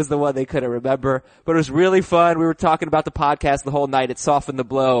 Snead was the one they couldn't remember, but it was really fun. We were talking about the podcast the whole night. It softened the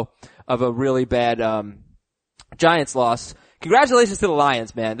blow of a really bad, Giants loss. Congratulations to the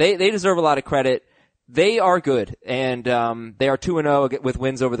Lions, man. They deserve a lot of credit. They are good, and they are 2-0 with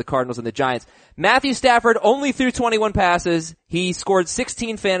wins over the Cardinals and the Giants. Matthew Stafford only threw 21 passes. He scored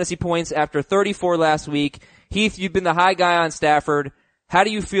 16 fantasy points after 34 last week. Heath, you've been the high guy on Stafford. How do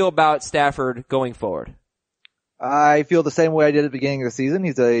you feel about Stafford going forward? I feel the same way I did at the beginning of the season.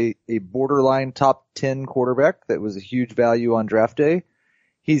 He's a borderline top 10 quarterback that was a huge value on draft day.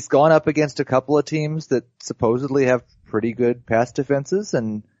 He's gone up against a couple of teams that supposedly have pretty good pass defenses,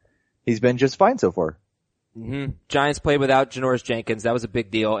 and he's been just fine so far. Mm-hmm. Giants played without Janoris Jenkins. That was a big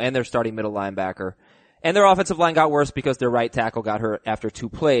deal. And their starting middle linebacker. And their offensive line got worse because their right tackle got hurt after 2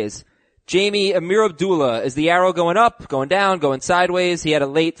 plays. Jamie, Amir Abdullah, is the arrow going up, going down, going sideways? He had a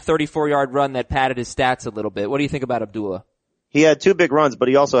late 34-yard run that padded his stats a little bit. What do you think about Abdullah? He had 2 big runs, but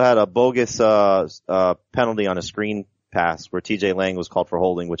he also had a bogus penalty on a screen pass where TJ Lang was called for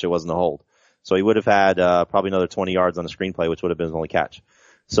holding, which it wasn't a hold. So he would have had probably another 20 yards on the screenplay, which would have been his only catch.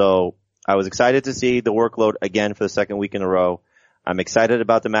 So I was excited to see the workload again for the second week in a row. I'm excited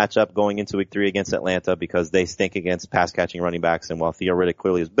about the matchup going into week 3 against Atlanta because they stink against pass catching running backs. And while Theo Riddick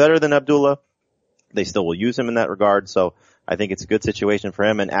clearly is better than Abdullah, they still will use him in that regard. So I think it's a good situation for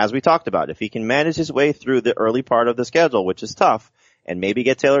him. And as we talked about, if he can manage his way through the early part of the schedule, which is tough, and maybe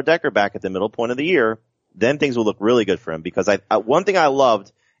get Taylor Decker back at the middle point of the year, then things will look really good for him. Because one thing I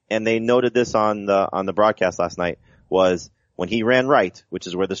loved, and they noted this on the broadcast last night, was when he ran right, which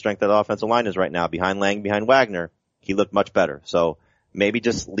is where the strength of the offensive line is right now, behind Lang, behind Wagner, he looked much better. So maybe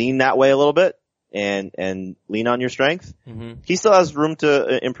just lean that way a little bit and lean on your strength. Mm-hmm. He still has room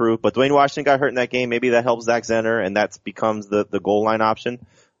to improve, but Dwayne Washington got hurt in that game. Maybe that helps Zach Zenner, and that becomes the goal line option.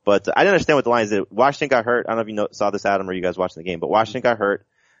 But I didn't understand what the Lions did. Washington got hurt. I don't know if you saw this, Adam, or you guys watching the game, but Washington got hurt,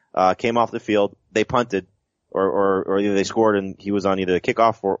 came off the field. They punted, or either they scored and he was on either the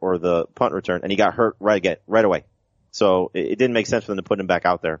kickoff or the punt return, and he got hurt right away. So it didn't make sense for them to put him back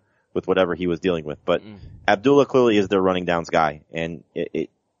out there with whatever he was dealing with. But Abdullah clearly is their running downs guy, and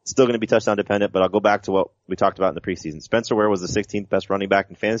it's still going to be touchdown dependent, but I'll go back to what we talked about in the preseason. Spencer Ware was the 16th best running back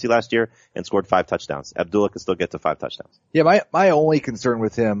in fantasy last year and scored 5 touchdowns. Abdullah can still get to 5 touchdowns. Yeah, my only concern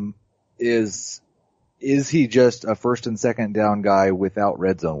with him is he just a first and second down guy without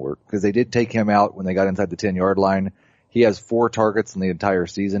red zone work? Because they did take him out when they got inside the 10-yard line. He has 4 targets in the entire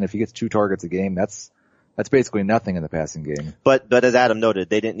season. If he gets 2 targets a game, that's basically nothing in the passing game. But as Adam noted,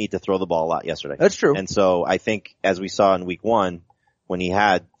 they didn't need to throw the ball a lot yesterday. That's true. And so I think as we saw in week 1, when he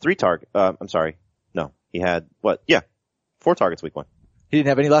had 4 targets week 1. He didn't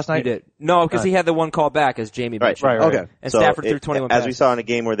have any last night? He did. No, because he had the one call back, as Jamie mentioned. Right. Okay. And so Stafford threw 21 passes. As we saw in a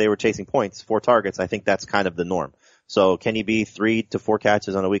game where they were chasing points, 4 targets, I think that's kind of the norm. So can he be 3 to 4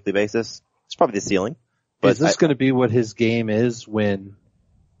 catches on a weekly basis? It's probably the ceiling. But is this going to be what his game is when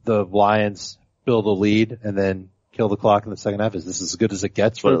the Lions build a lead and then kill the clock in the second half? Is this as good as it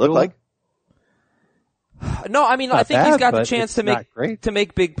gets? What it look like? No, I mean, I think he's got the chance to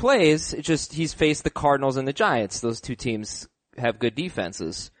make big plays. It's just he's faced the Cardinals and the Giants. Those 2 teams have good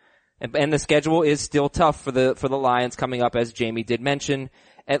defenses. And the schedule is still tough for the Lions coming up, as Jamie did mention.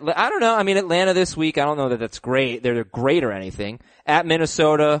 I don't know. I mean, Atlanta this week, I don't know that that's great. They're great or anything. At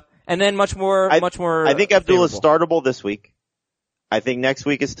Minnesota, and then much more. I think Abdullah's startable this week. I think next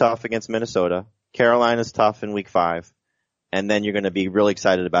week is tough against Minnesota. Carolina's tough in week 5. And then you're going to be really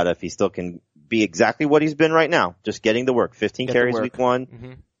excited about it if he still can be exactly what he's been right now. Just getting the work. 15 carries week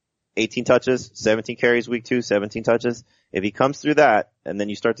 1, 18 touches, 17 carries week 2, 17 touches. If he comes through that, and then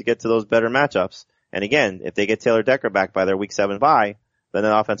you start to get to those better matchups, and again, if they get Taylor Decker back by their week 7 bye, then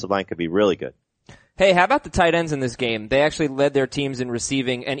the offensive line could be really good. Hey, how about the tight ends in this game? They actually led their teams in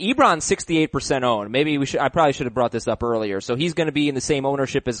receiving, and Ebron's 68% owned. Maybe I probably should have brought this up earlier. So he's going to be in the same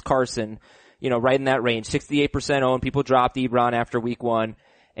ownership as Carson, right in that range. 68% owned. People dropped Ebron after week 1.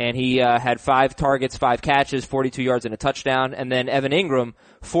 And he had 5 targets, 5 catches, 42 yards and a touchdown. And then Evan Ingram,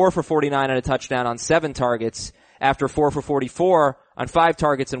 4 for 49 and a touchdown on 7 targets after 4 for 44 on 5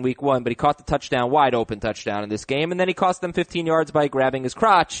 targets in week 1. But he caught the wide open touchdown in this game. And then he cost them 15 yards by grabbing his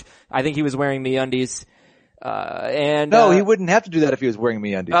crotch. I think he was wearing MeUndies. No, he wouldn't have to do that if he was wearing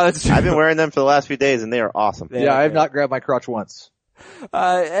MeUndies. Oh, that's true. I've been wearing them for the last few days and they are awesome. Yeah, I have not grabbed my crotch once.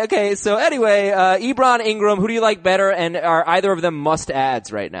 Okay, so anyway, Ebron, Ingram, who do you like better, and are either of them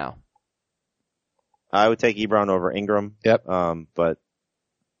must-adds right now? I would take Ebron over Ingram. Yep. But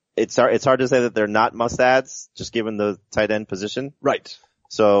it's hard to say that they're not must-adds, just given the tight end position. Right.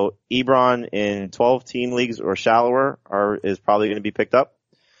 So Ebron in 12-team leagues or shallower is probably going to be picked up,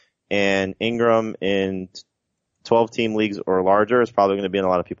 and Ingram in 12-team leagues or larger is probably going to be on a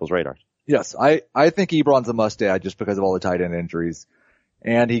lot of people's radars. Yes, I think Ebron's a must-add just because of all the tight end injuries.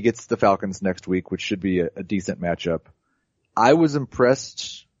 And he gets the Falcons next week, which should be a decent matchup. I was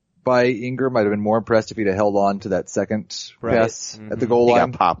impressed by Ingram. I'd have been more impressed if he'd have held on to that second pass at the goal He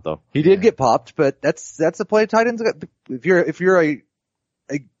line. got popped though. He did get popped, but that's a play tight ends. If you're a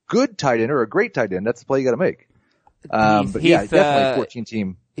good tight end or a great tight end, that's the play you got to make. But yeah, definitely 14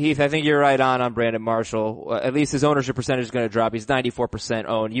 team. Heath, I think you're right on Brandon Marshall. At least his ownership percentage is going to drop. He's 94%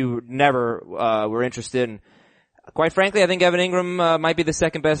 owned. You never were interested in. Quite frankly, I think Evan Ingram might be the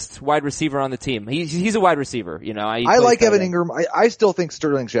second best wide receiver on the team. He's a wide receiver, you know. I like Evan Ingram. I still think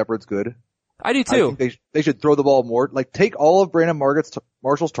Sterling Shepard's good. I do too. I think they should throw the ball more. Like take all of Brandon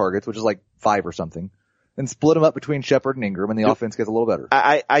Marshall's targets, which is like 5 or something, and split them up between Shepard and Ingram, and the offense gets a little better.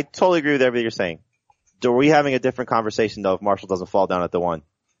 I totally agree with everything you're saying. Are we having a different conversation though if Marshall doesn't fall down at the 1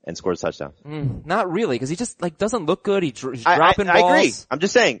 and scores touchdowns? Not really, because he just like doesn't look good. He's dropping balls. I agree. I'm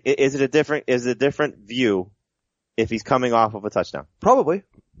just saying, is it a different view if he's coming off of a touchdown? Probably.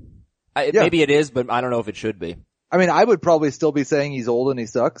 Maybe it is, but I don't know if it should be. I mean, I would probably still be saying he's old and he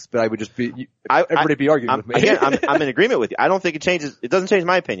sucks, but I would just be, everybody be arguing with me. Again, I'm in agreement with you. I don't think it doesn't change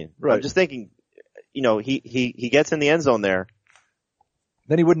my opinion. Right. I'm just thinking, you know, he gets in the end zone there.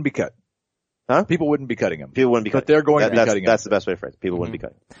 Then he wouldn't be cut. Huh? People wouldn't be cutting him. People wouldn't be But cutting they're going to be cutting him. That's the best way to phrase it. People wouldn't be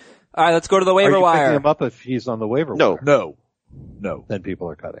cutting. All right, let's go to the waiver Are you wire. picking him up if he's on the waiver wire? No. Then people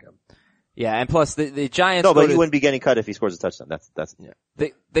are cutting him. Yeah, and plus the Giants. No, but he wouldn't be getting cut if he scores a touchdown. That's. Yeah.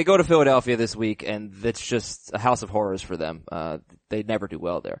 They go to Philadelphia this week, and it's just a house of horrors for them. They never do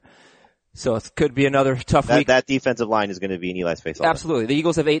well there. So it could be another tough week. That defensive line is going to be in Eli's face. Absolutely. The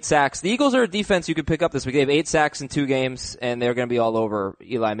Eagles have 8 sacks. The Eagles are a defense you could pick up this week. They have 8 sacks in 2 games, and they're going to be all over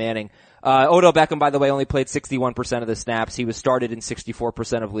Eli Manning. Odell Beckham, by the way, only played 61% of the snaps. He was started in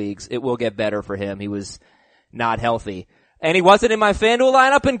 64% of leagues. It will get better for him. He was not healthy. And he wasn't in my FanDuel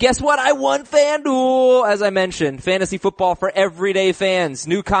lineup, and guess what? I won FanDuel, as I mentioned. Fantasy football for everyday fans.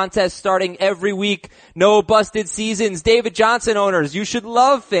 New contests starting every week. No busted seasons. David Johnson owners, you should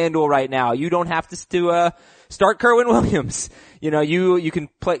love FanDuel right now. You don't have to start Kerwin Williams. You know, you can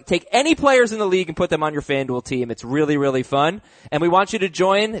take any players in the league and put them on your FanDuel team. It's really, really fun. And we want you to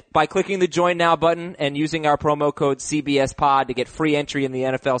join by clicking the Join Now button and using our promo code CBSPod to get free entry in the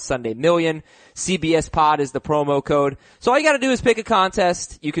NFL Sunday Million. CBSPod is the promo code. So all you gotta do is pick a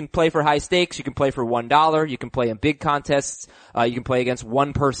contest. You can play for high stakes. You can play for $1. You can play in big contests. You can play against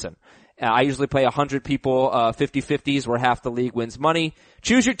one person. I usually play 100 people, 50-50s where half the league wins money.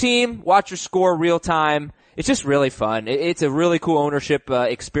 Choose your team, watch your score real time. It's just really fun. It's a really cool ownership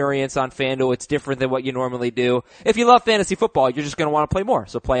experience on FanDuel. It's different than what you normally do. If you love fantasy football, you're just going to want to play more.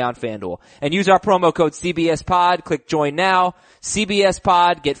 So play on FanDuel. And use our promo code CBSPod. Click join now.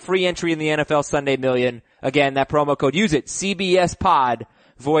 CBSPod. Get free entry in the NFL Sunday Million. Again, that promo code. Use it. CBSPod.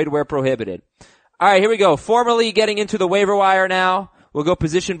 Void where prohibited. All right, here we go. Formally getting into the waiver wire now. We'll go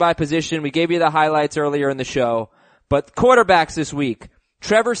position by position. We gave you the highlights earlier in the show. But quarterbacks this week.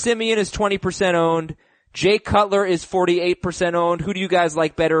 Trevor Siemian is 20% owned. Jay Cutler is 48% owned. Who do you guys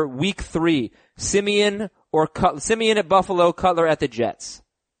like better? Week 3, Siemian or Siemian at Buffalo, Cutler at the Jets?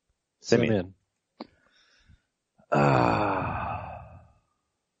 Siemian.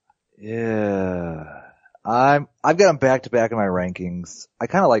 Yeah. I've got him back to back in my rankings. I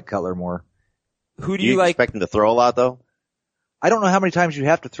kind of like Cutler more. Who do you like? Expect him to throw a lot though? I don't know how many times you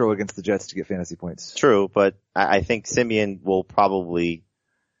have to throw against the Jets to get fantasy points. True, but I think Siemian will probably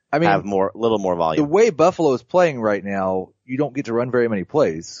have little more volume. The way Buffalo is playing right now, you don't get to run very many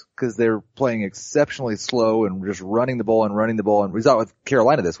plays because they're playing exceptionally slow and just running the ball. And we saw it with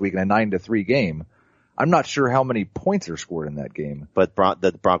Carolina this week in a 9-3 game. I'm not sure how many points are scored in that game. But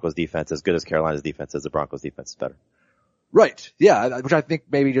the Broncos defense, as good as Carolina's defense is, the Broncos defense is better. Right. Yeah. Which I think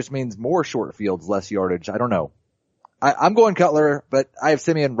maybe just means more short fields, less yardage. I don't know. I'm going Cutler, but I have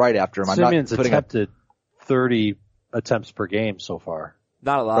Siemian right after him. Siemian's attempted 30 attempts per game so far.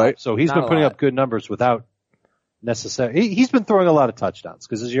 Not a lot. Right. So he's been putting up good numbers without necessarily, he's been throwing a lot of touchdowns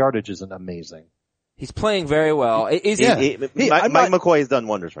because his yardage isn't amazing. He's playing very well. Mike McCoy has done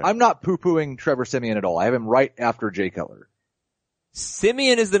wonders right now. I'm not poo-pooing Trevor Siemian at all. I have him right after Jay Cutler.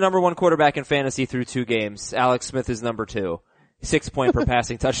 Siemian is the number 1 quarterback in fantasy through 2 games. Alex Smith is number 2. 6 point per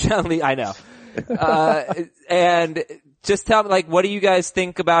passing touchdown lead. I know. And just tell me, what do you guys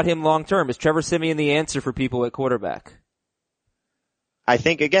think about him long term? Is Trevor Siemian the answer for people at quarterback? I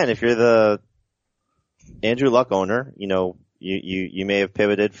think again, if you're the Andrew Luck owner, you may have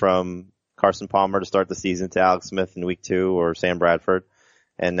pivoted from Carson Palmer to start the season to Alex Smith in week 2 or Sam Bradford.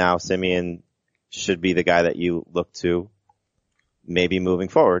 And now Siemian should be the guy that you look to maybe moving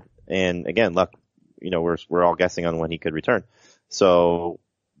forward. And again, Luck, we're all guessing on when he could return. So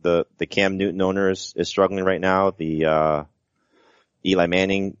the Cam Newton owner is struggling right now. The Eli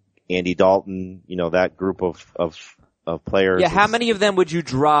Manning, Andy Dalton, that group of players. Yeah, how many of them would you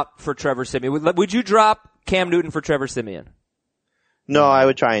drop for Trevor Siemian? Would you drop Cam Newton for Trevor Siemian? No, I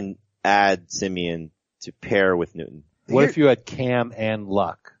would try and add Siemian to pair with Newton. What if you had Cam and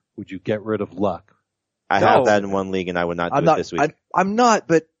Luck? Would you get rid of Luck? I have that in one league, and I would not do it this week. I'm not,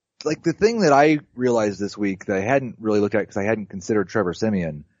 but like the thing that I realized this week that I hadn't really looked at because I hadn't considered Trevor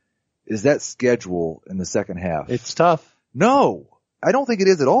Siemian is that schedule in the second half. It's tough. No, I don't think it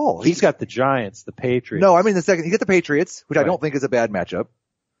is at all. He's got the Giants, the Patriots. No, I mean you get the Patriots, which I don't think is a bad matchup.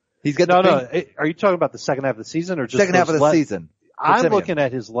 He's got Are you talking about the second half of the season or just second half of the season? I'm looking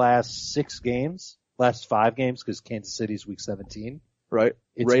at his last 5 games, because Kansas City's week 17. Right.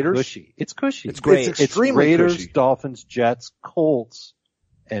 It's Raiders? cushy. It's cushy. It's great. It's extremely Raiders, cushy. Dolphins, Jets, Colts,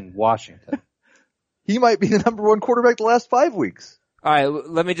 and Washington. He might be the number one quarterback the last 5 weeks. All right,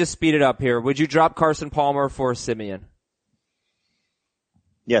 let me just speed it up here. Would you drop Carson Palmer for Siemian?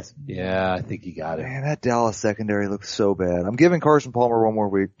 Yes. Yeah, I think you got it. Man, that Dallas secondary looks so bad. I'm giving Carson Palmer one more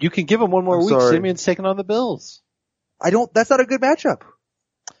week. You can give him one more week. Sorry. Simeon's taking on the Bills. That's not a good matchup.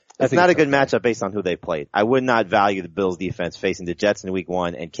 It's not a good matchup based on who they played. I would not value the Bills defense facing the Jets in week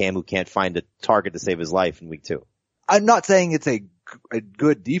 1 and Cam, who can't find a target to save his life, in week 2. I'm not saying it's a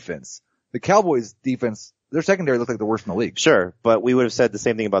good defense. The Cowboys defense, their secondary looked like the worst in the league. Sure, but we would have said the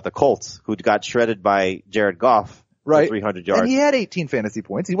same thing about the Colts, who got shredded by Jared Goff for 300 yards. And he had 18 fantasy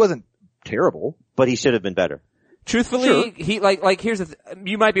points. He wasn't terrible. But he should have been better. Truthfully, Sure. he here's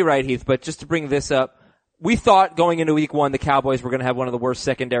you might be right, Heath, but just to bring this up, we thought going into week 1 the Cowboys were going to have one of the worst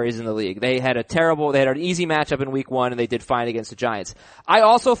secondaries in the league. They had an easy matchup in week 1 and they did fine against the Giants. I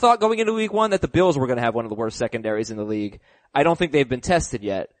also thought going into week 1 that the Bills were going to have one of the worst secondaries in the league. I don't think they've been tested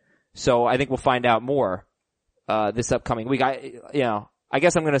yet. So I think we'll find out more, this upcoming week. I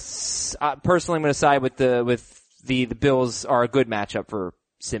guess I'm going to, personally I'm going to side with the Bills are a good matchup for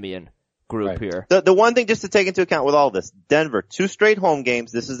Siemian group here. The one thing just to take into account with all this, Denver, 2 straight home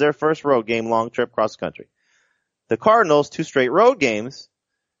games. This is their first road game, long trip cross country. The Cardinals, 2 straight road games,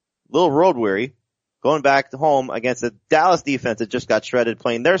 little road weary, going back to home against the Dallas defense that just got shredded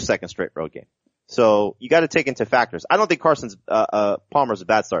playing their second straight road game. So you got to take into factors. I don't think Palmer's a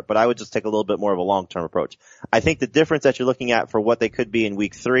bad start, but I would just take a little bit more of a long-term approach. I think the difference that you're looking at for what they could be in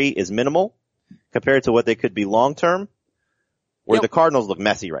week 3 is minimal compared to what they could be long-term. Where the Cardinals look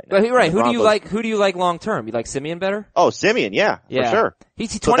messy right now. But right, who do you like long term? You like Siemian better? Oh, Siemian, yeah, for sure.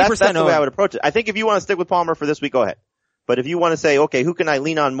 He's 20% so that's the way owned. I would approach it. I think if you want to stick with Palmer for this week, go ahead. But if you want to say, okay, who can I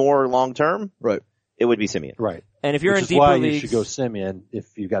lean on more long term? Right. It would be Siemian. Right. And if you're Which in is deeper why leagues, you should go Siemian if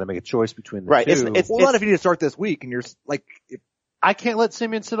you've got to make a choice between the right. two. Not if you need to start this week and you're like, I can't let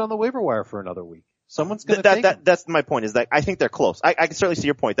Siemian sit on the waiver wire for another week. Someone's going to take him. That's my point, is that I think they're close. I can certainly see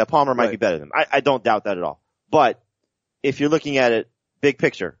your point that Palmer might be better than them. I don't doubt that at all. But if you're looking at it big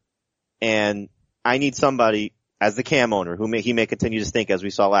picture, and I need somebody as the Cam owner who he may continue to stink as we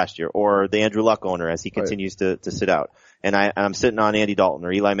saw last year, or the Andrew Luck owner as he continues to sit out. And I'm sitting on Andy Dalton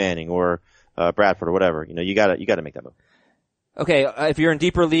or Eli Manning or Bradford or whatever. You gotta make that move. Okay, if you're in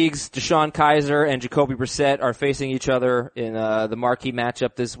deeper leagues, Deshaun Kaiser and Jacoby Brissett are facing each other in the marquee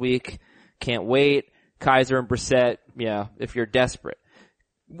matchup this week. Can't wait. Kaiser and Brissett, if you're desperate.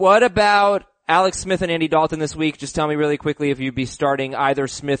 What about Alex Smith and Andy Dalton this week? Just tell me really quickly if you'd be starting either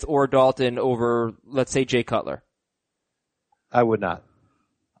Smith or Dalton over, let's say, Jay Cutler. I would not.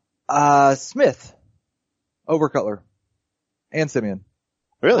 Smith over Cutler and Siemian.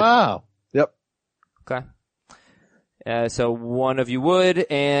 Really? Wow. Yep. Okay. So one of you would,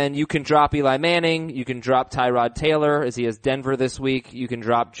 and you can drop Eli Manning. You can drop Tyrod Taylor as he has Denver this week. You can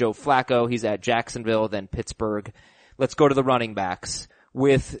drop Joe Flacco. He's at Jacksonville, then Pittsburgh. Let's go to the running backs.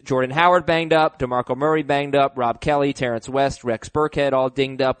 With Jordan Howard banged up, DeMarco Murray banged up, Rob Kelly, Terrence West, Rex Burkhead all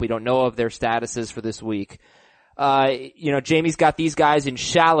dinged up. We don't know of their statuses for this week. Jamie's got these guys in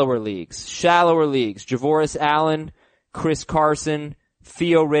shallower leagues. Javoris Allen, Chris Carson,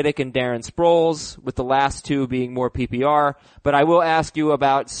 Theo Riddick, and Darren Sproles, with the last 2 being more PPR. But I will ask you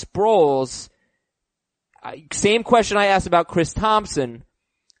about Sproles. Same question I asked about Chris Thompson.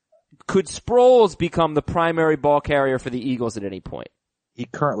 Could Sproles become the primary ball carrier for the Eagles at any point? He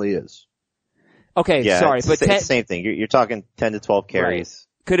currently is. Okay, yeah, sorry, but it's the same thing. You're talking 10 to 12 carries.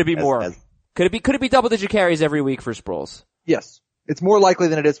 Right. Could it be more? Could it be double-digit carries every week for Sproles? Yes. It's more likely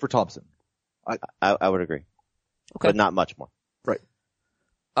than it is for Thompson. I would agree. Okay. But not much more. Right.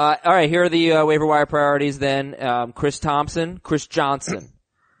 All right, here are the waiver wire priorities then. Chris Thompson, Chris Johnson.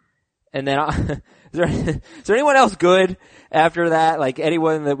 And then is there anyone else good after that? Like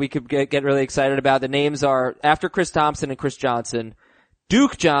anyone that we could get really excited about? The names are, after Chris Thompson and Chris Johnson,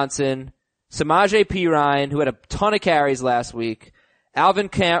 Duke Johnson, Samaje Perine, who had a ton of carries last week, Alvin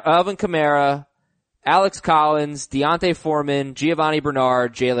Kamara, Alex Collins, Deontay Foreman, Giovanni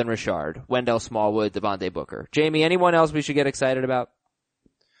Bernard, Jalen Richard, Wendell Smallwood, Devontae Booker. Jamie, anyone else we should get excited about?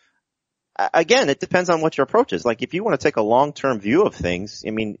 Again, it depends on what your approach is. Like, if you want to take a long-term view of things,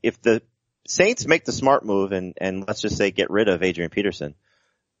 I mean, if the Saints make the smart move and let's just say get rid of Adrian Peterson,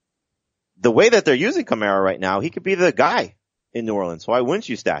 the way that they're using Kamara right now, he could be the guy in New Orleans. Why wouldn't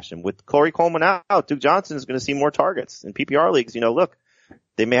you stash him? With Corey Coleman out, Duke Johnson is going to see more targets. In PPR leagues, look,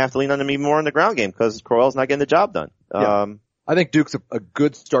 they may have to lean on him even more in the ground game because Crowell's not getting the job done. Yeah. I think Duke's a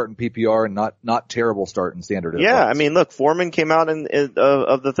good start in PPR and not terrible start in standard. Yeah, I mean, look, Foreman came out of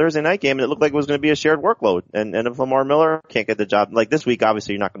the Thursday night game and it looked like it was going to be a shared workload. And if Lamar Miller can't get the job, like this week,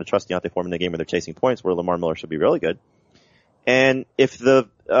 obviously you're not going to trust Deontay Foreman in the game where they're chasing points, where Lamar Miller should be really good. And if the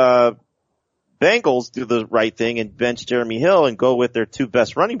Bengals do the right thing and bench Jeremy Hill and go with their two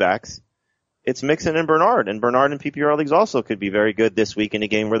best running backs, it's Mixon and Bernard. And Bernard in PPR leagues also could be very good this week in a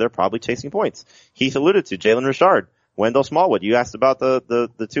game where they're probably chasing points. Heath alluded to Jalen Richard, Wendell Smallwood. You asked about the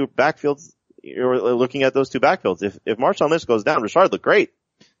two backfields. You're looking at those two backfields. If Marshawn Lynch goes down, Richard looked great.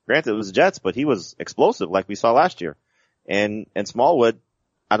 Granted, it was the Jets, but he was explosive like we saw last year. And Smallwood,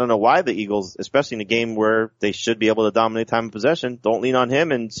 I don't know why the Eagles, especially in a game where they should be able to dominate time of possession, don't lean on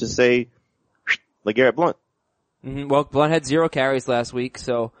him and just say, LeGarrette Blount. Mm-hmm. Well, Blount had 0 carries last week,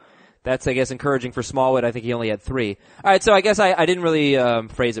 so that's, I guess, encouraging for Smallwood. I think he only had 3. All right, so I guess I didn't really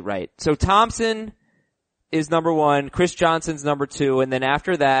phrase it right. So Thompson is number 1, Chris Johnson's number 2, and then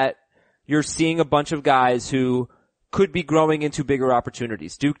after that, you're seeing a bunch of guys who could be growing into bigger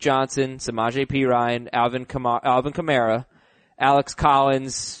opportunities. Duke Johnson, Samaje Perine, Alvin Kamara, Alex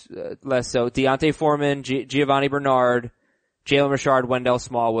Collins, less so, Deontay Foreman, Giovanni Bernard, Jalen Richard, Wendell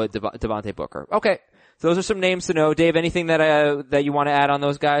Smallwood, Devontae Booker. Okay. So those are some names to know. Dave, anything that you want to add on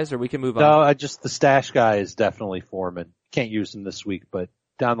those guys, or we can move on? No, the stash guy is definitely Foreman. Can't use him this week, but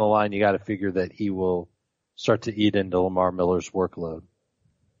down the line you got to figure that he will start to eat into Lamar Miller's workload.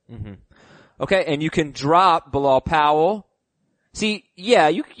 Mm-hmm. Okay, and you can drop Bilal Powell. See, yeah,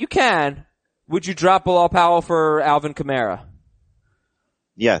 you can. Would you drop Bilal Powell for Alvin Kamara?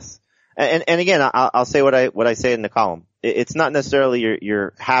 Yes. And again, I'll say what I say in the column. It's not necessarily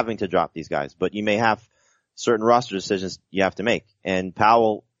you're having to drop these guys, but you may have certain roster decisions you have to make. And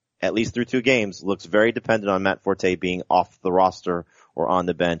Powell, at least through 2 games, looks very dependent on Matt Forte being off the roster or on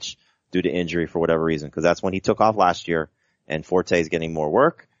the bench due to injury for whatever reason, because that's when he took off last year, and Forte is getting more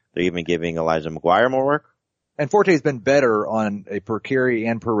work. They're even giving Elijah McGuire more work. And Forte's been better on a per carry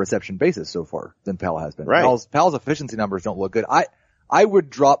and per reception basis so far than Powell has been. Right. Powell's efficiency numbers don't look good. I would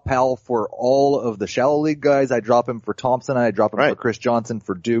drop Powell for all of the shallow league guys. I drop him for Thompson. I drop him for Chris Johnson,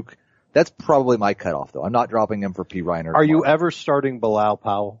 for Duke. That's probably my cutoff, though. I'm not dropping him for P. Reiner. Are you ever starting Bilal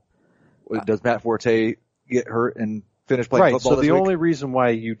Powell? Does Matt Forte get hurt and finish playing football so this the week? only reason why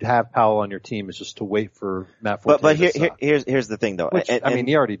you'd have Powell on your team is just to wait for Matt Forte. But here's the thing, though. Which,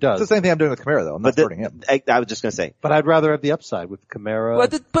 he already does. It's the same thing I'm doing with Kamara, though. I'm not starting him. I was just going to say. But I'd rather have the upside with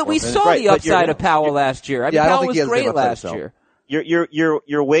Kamara. But we saw the upside of Powell last year. I mean, Powell was great last year.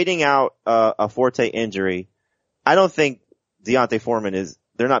 You're waiting out a Forte injury. I don't think Deontay Foreman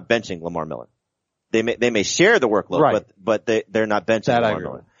they're not benching Lamar Miller. They may share the workload, but they're not benching Lamar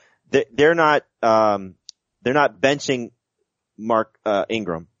Miller. They're not benching Mark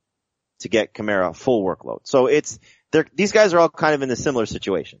Ingram to get Kamara full workload. So these guys are all kind of in a similar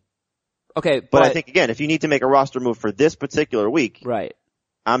situation. Okay, but I think again, if you need to make a roster move for this particular week, right,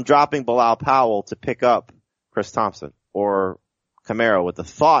 I'm dropping Bilal Powell to pick up Chris Thompson or Kamara with the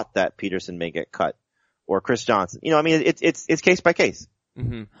thought that Peterson may get cut, or Chris Johnson. I mean, it's case by case.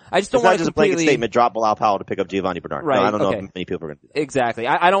 Mm-hmm. I just don't want to not just a blanket statement, drop Bilal Powell to pick up Giovanni Bernard. Right, no, I don't know if many people are going to do that. Exactly.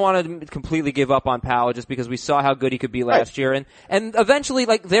 I don't want to completely give up on Powell just because we saw how good he could be last year. And eventually,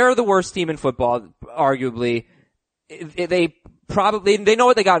 they're the worst team in football, arguably. They know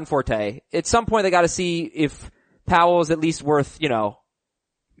what they got in Forte. At some point, they got to see if Powell is at least worth,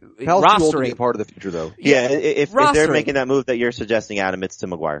 Powell's rostering. too old to be a part of the future, though. Yeah, if they're making that move that you're suggesting, Adam, it's to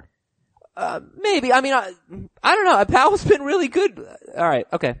McGuire. Maybe. I mean, I don't know. Powell's been really good. All right.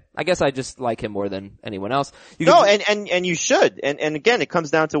 Okay. I guess I just like him more than anyone else. And you should. And again, it comes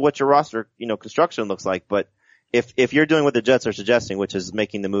down to what your roster, construction looks like. But if you're doing what the Jets are suggesting, which is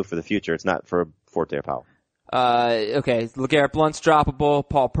making the move for the future, it's not for Forte or Powell. Okay. LeGarrette Blount's droppable.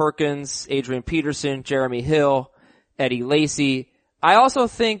 Paul Perkins, Adrian Peterson, Jeremy Hill, Eddie Lacy. I also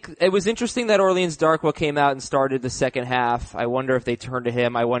think it was interesting that Orleans Darkwa came out and started the second half. I wonder if they turn to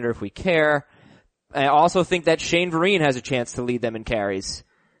him. I wonder if we care. I also think that Shane Vereen has a chance to lead them in carries.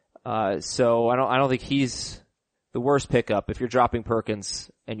 So I don't think he's the worst pickup if you're dropping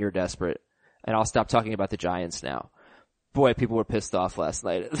Perkins and you're desperate. And I'll stop talking about the Giants now. boy, people were pissed off last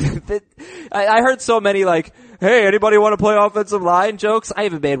night. I heard so many like, hey, anybody want to play offensive line jokes? I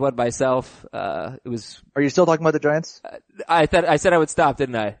even made one myself. Are you still talking about the Giants? I said I would stop,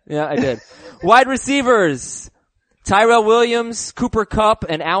 didn't I? Yeah, I did. Wide receivers. Tyrell Williams, Cooper Kupp,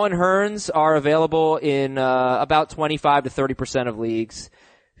 and Allen Hurns are available in, about 25 to 30% of leagues.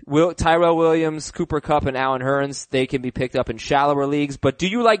 Tyrell Williams, Cooper Kupp, and Allen Hurns, they can be picked up in shallower leagues. But do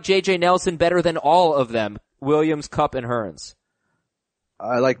you like J.J. Nelson better than all of them? Williams, Kupp, and Hurns.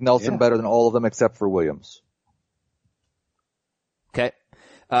 I like Nelson better than all of them except for Williams. Okay.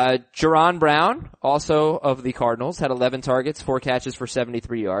 Jerron Brown, also of the Cardinals, had 11 targets, 4 catches for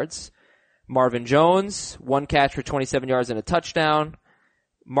 73 yards. Marvin Jones, 1 catch for 27 yards and a touchdown.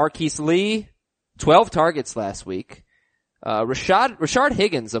 Marquise Lee, 12 targets last week. Rashard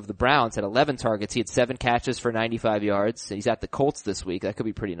Higgins of the Browns had 11 targets. He had 7 catches for 95 yards. He's at the Colts this week. That could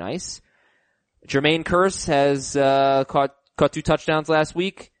be pretty nice. Jermaine Kearse has, caught 2 touchdowns last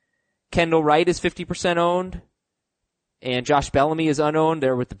week. Kendall Wright is 50% owned. And Josh Bellamy is unowned.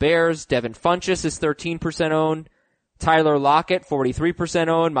 They're with the Bears. Devin Funchess is 13% owned. Tyler Lockett, 43%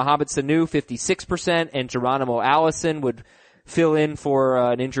 owned. Mohamed Sanu, 56%. And Geronimo Allison would fill in for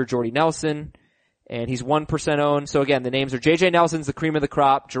an injured Jordy Nelson. And he's 1% owned. So again, the names are J.J. Nelson's the cream of the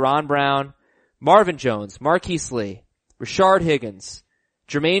crop. Jerron Brown, Marvin Jones, Marquise Lee, Rashard Higgins,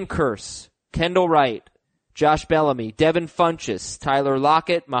 Jermaine Kearse, Kendall Wright, Josh Bellamy, Devin Funchess, Tyler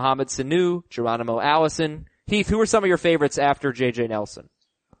Lockett, Mohamed Sanu, Geronimo Allison. Heath, who are some of your favorites after J.J. Nelson?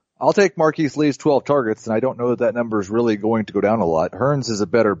 I'll take Marquise Lee's 12 targets, and I don't know that number is really going to go down a lot. Hurns is a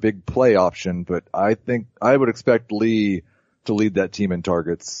better big play option, but I think I would expect Lee to lead that team in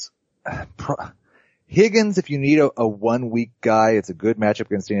targets. Higgins, if you need a 1 week guy, it's a good matchup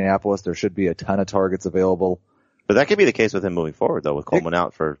against Indianapolis. There should be a ton of targets available. But that could be the case with him moving forward, though, with Coleman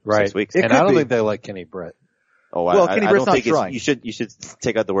out for 6 weeks. And I don't think they like Kenny Britt. Oh, well, I Kenny don't Britt's think not trying. you should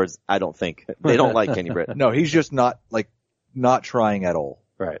take out the words I don't think. They don't like Kenny Britt. No, he's just not trying at all.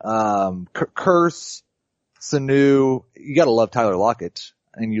 Right. Kearse, Sanu, you gotta love Tyler Lockett,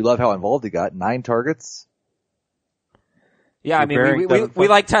 and you love how involved he got. 9 targets. Yeah, I mean, we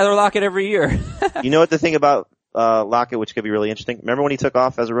like Tyler Lockett every year. You know what the thing about, Lockett, which could be really interesting? Remember when he took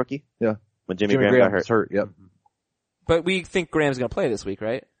off as a rookie? Yeah. When Jimmy Graham got hurt? hurt, yep. But we think Graham's gonna play this week,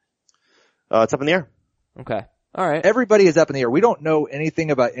 right? It's up in the air. Okay. Alright. Everybody is up in the air. We don't know anything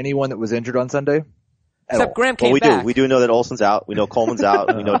about anyone that was injured on Sunday. Except Graham came back. back. We do know that Olsen's out. We know Coleman's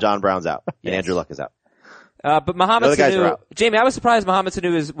out. We know John Brown's out. And Andrew Luck is out. But Mohamed Sanu, guys are out. Jamie, I was surprised Mohamed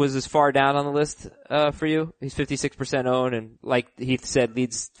Sanu was as far down on the list, for you. He's 56% owned and like Heath said,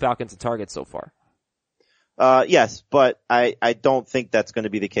 leads Falcons in targets so far. Yes, but I don't think that's going to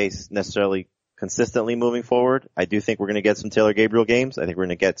be the case necessarily consistently moving forward. I do think we're going to get some Taylor Gabriel games. I think we're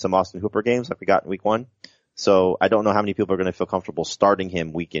going to get some Austin Hooper games like we got in week 1. So I don't know how many people are going to feel comfortable starting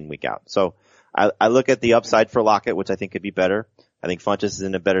him week in, week out. So I look at the upside for Lockett, which I think could be better. I think Funchess is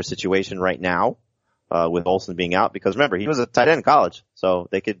in a better situation right now, with Olsen being out, because remember, he was a tight end in college. So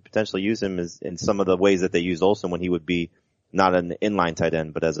they could potentially use him in some of the ways that they used Olsen when he would be not an inline tight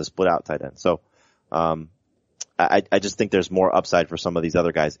end, but as a split out tight end. So, I just think there's more upside for some of these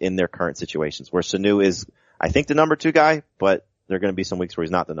other guys in their current situations where Sanu is, I think, the number 2 guy, but there are going to be some weeks where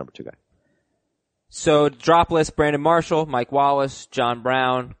he's not the number 2 guy. So drop list, Brandon Marshall, Mike Wallace, John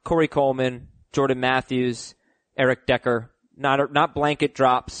Brown, Corey Coleman, Jordan Matthews, Eric Decker. Not blanket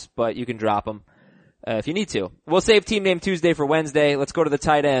drops, but you can drop them, if you need to. We'll save Team Name Tuesday for Wednesday. Let's go to the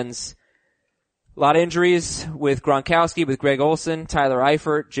tight ends. A lot of injuries with Gronkowski, with Greg Olsen, Tyler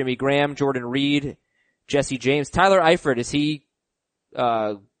Eifert, Jimmy Graham, Jordan Reed, Jesse James. Tyler Eifert, is he,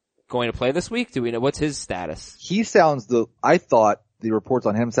 going to play this week? Do we know what's his status? He sounds I thought the reports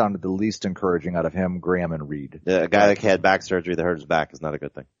on him sounded the least encouraging out of him, Graham, and Reed. A guy that had back surgery that hurt his back is not a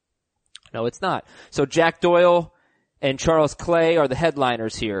good thing. No, it's not. So Jack Doyle and Charles Clay are the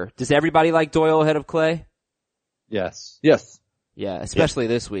headliners here. Does everybody like Doyle ahead of Clay? Yes. Yes. Yeah, especially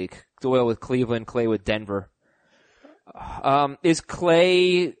this week. Doyle with Cleveland, Clay with Denver. Is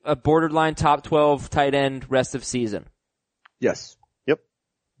Clay a borderline top 12 tight end rest of season? Yes. Yep.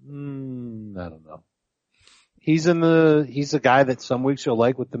 I don't know. He's a guy that some weeks you'll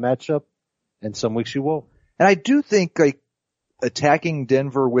like with the matchup and some weeks you won't. And I do think attacking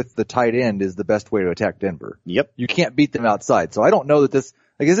Denver with the tight end is the best way to attack Denver. Yep. You can't beat them outside. So I don't know that this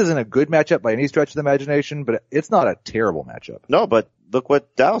isn't a good matchup by any stretch of the imagination, but it's not a terrible matchup. No, but look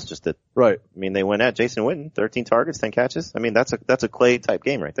what Dallas just did. Right. I mean, they went at Jason Witten, 13 targets, 10 catches. I mean, that's a Clay type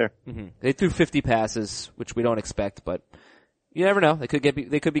game right there. Mm-hmm. They threw 50 passes, which we don't expect, but you never know. They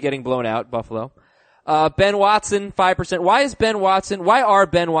could be getting blown out, Buffalo. Ben Watson, 5%. Why are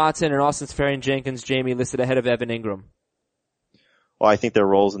Ben Watson and Austin Seferian-Jenkins, Jamie, listed ahead of Evan Ingram? Well, I think their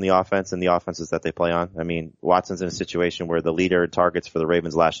roles in the offense and the offenses that they play on. I mean, Watson's in a situation where the leader in targets for the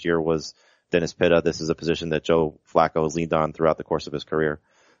Ravens last year was Dennis Pitta. This is a position that Joe Flacco has leaned on throughout the course of his career.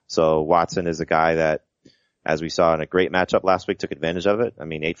 So Watson is a guy that, as we saw in a great matchup last week, took advantage of it. I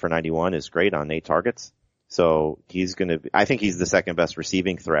mean, 8 for 91 is great on 8 targets. So I think he's the second best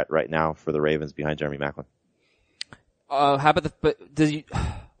receiving threat right now for the Ravens behind Jeremy Maclin.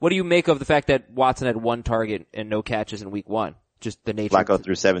 What do you make of the fact that Watson had 1 target and no catches in week 1? Just the nature. Flacco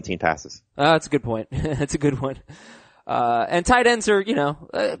threw 17 passes. That's a good point. That's a good one. And tight ends are,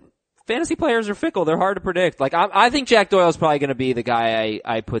 fantasy players are fickle. They're hard to predict. Like, I think Jack Doyle's probably going to be the guy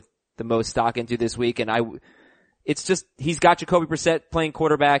I put the most stock into this week. And it's just, he's got Jacoby Brissett playing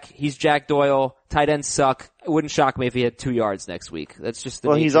quarterback. He's Jack Doyle. Tight ends suck. It wouldn't shock me if he had 2 yards next week. That's just the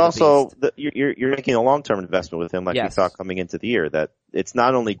nature he's of the also, beast. you're making a long-term investment with him like we thought coming into the year, that it's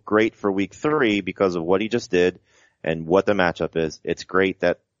not only great for week 3 because of what he just did and what the matchup is. It's great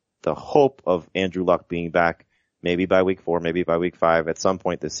that the hope of Andrew Luck being back maybe by week 4, maybe by week 5 at some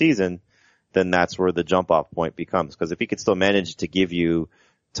point this season, then that's where the jump off point becomes. Because if he could still manage to give you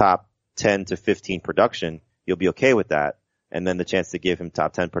top 10 to 15 production, you'll be okay with that. And then the chance to give him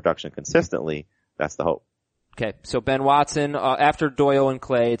top 10 production consistently, that's the hope. Okay, so Ben Watson, after Doyle and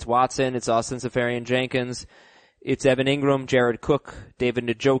Clay, it's Watson, it's Austin Seferian-Jenkins, it's Evan Ingram, Jared Cook, David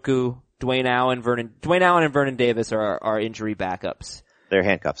Njoku, Dwayne Allen and Vernon Davis are injury backups. They're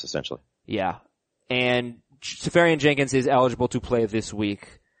handcuffs, essentially. Yeah. And Seferian-Jenkins is eligible to play this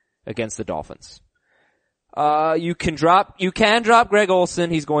week against the Dolphins. You can drop Greg Olsen.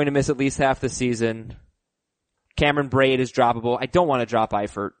 He's going to miss at least half the season. Cameron Braid is droppable. I don't want to drop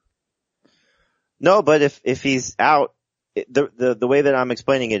Eifert. No, but if he's out, the way that I'm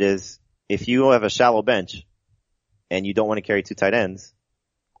explaining it is, if you have a shallow bench and you don't want to carry 2 tight ends,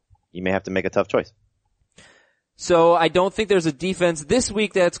 you may have to make a tough choice. So I don't think there's a defense this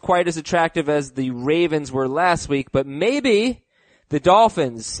week that's quite as attractive as the Ravens were last week, but maybe the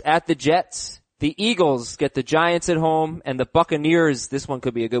Dolphins at the Jets, the Eagles get the Giants at home, and the Buccaneers, this one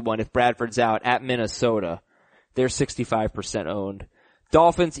could be a good one if Bradford's out, at Minnesota. They're 65% owned.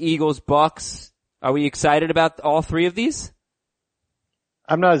 Dolphins, Eagles, Bucks. Are we excited about all 3 of these?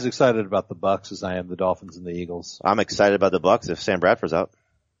 I'm not as excited about the Bucks as I am the Dolphins and the Eagles. I'm excited about the Bucks if Sam Bradford's out.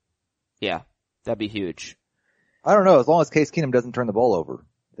 Yeah, that'd be huge. I don't know. As long as Case Keenum doesn't turn the ball over,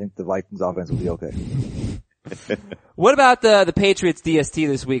 I think the Vikings offense will be okay. What about the Patriots DST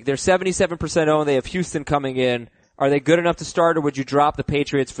this week? They're 77% owned. They have Houston coming in. Are they good enough to start, or would you drop the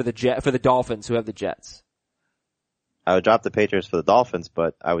Patriots for the Dolphins who have the Jets? I would drop the Patriots for the Dolphins,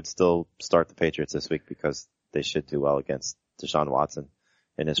 but I would still start the Patriots this week because they should do well against Deshaun Watson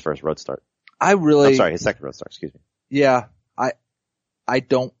in his first road start. His second road start, excuse me. Yeah, I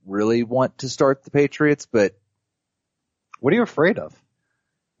don't really want to start the Patriots, but what are you afraid of?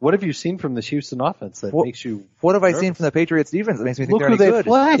 What have you seen from this Houston offense that makes you What have nervous? I seen from the Patriots defense that makes me think Look they're who any they good?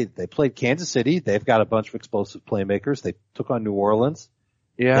 played. They played Kansas City. They've got a bunch of explosive playmakers. They took on New Orleans.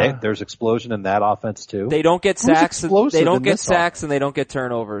 Yeah. There's explosion in that offense too. They don't get sacks. explosive They don't in get this sacks and they don't get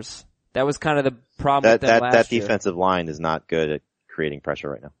turnovers. That was kind of the problem with them last That year. defensive line is not good at creating pressure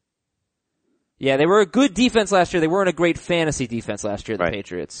right now. Yeah, they were a good defense last year. They weren't a great fantasy defense last year, the Right.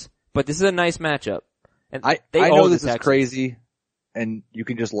 Patriots. But this is a nice matchup. And I they know own this the is Texans. crazy, and you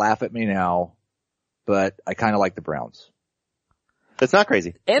can just laugh at me now, but I kind of like the Browns. It's not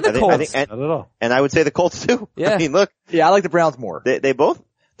crazy. And the I think- Colts. Not at all. and I would say the Colts too. Yeah. I mean, look, Yeah, I like the Browns more. they both,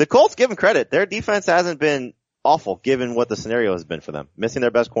 the Colts give them credit. Their defense hasn't been awful given what the scenario has been for them. Missing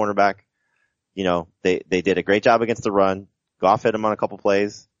their best cornerback. You know, they did a great job against the run. Goff hit them on a couple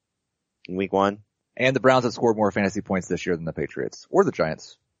plays in week 1. And the Browns have scored more fantasy points this year than the Patriots or the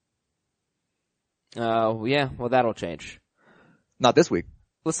Giants. Yeah, well that'll change. Not this week.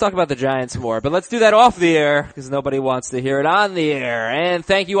 Let's talk about the Giants more, but let's do that off the air because nobody wants to hear it on the air. And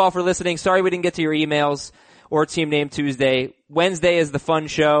thank you all for listening. Sorry we didn't get to your emails or Team Name Tuesday. Wednesday is the fun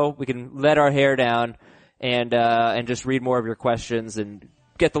show. We can let our hair down and just read more of your questions and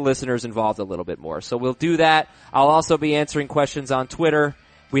get the listeners involved a little bit more. So we'll do that. I'll also be answering questions on Twitter.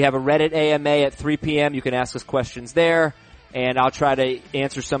 We have a Reddit AMA at 3 p.m. You can ask us questions there. And I'll try to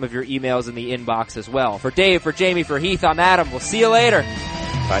answer some of your emails in the inbox as well. For Dave, for Jamie, for Heath, I'm Adam. We'll see you later.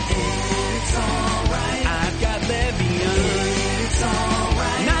 Bye.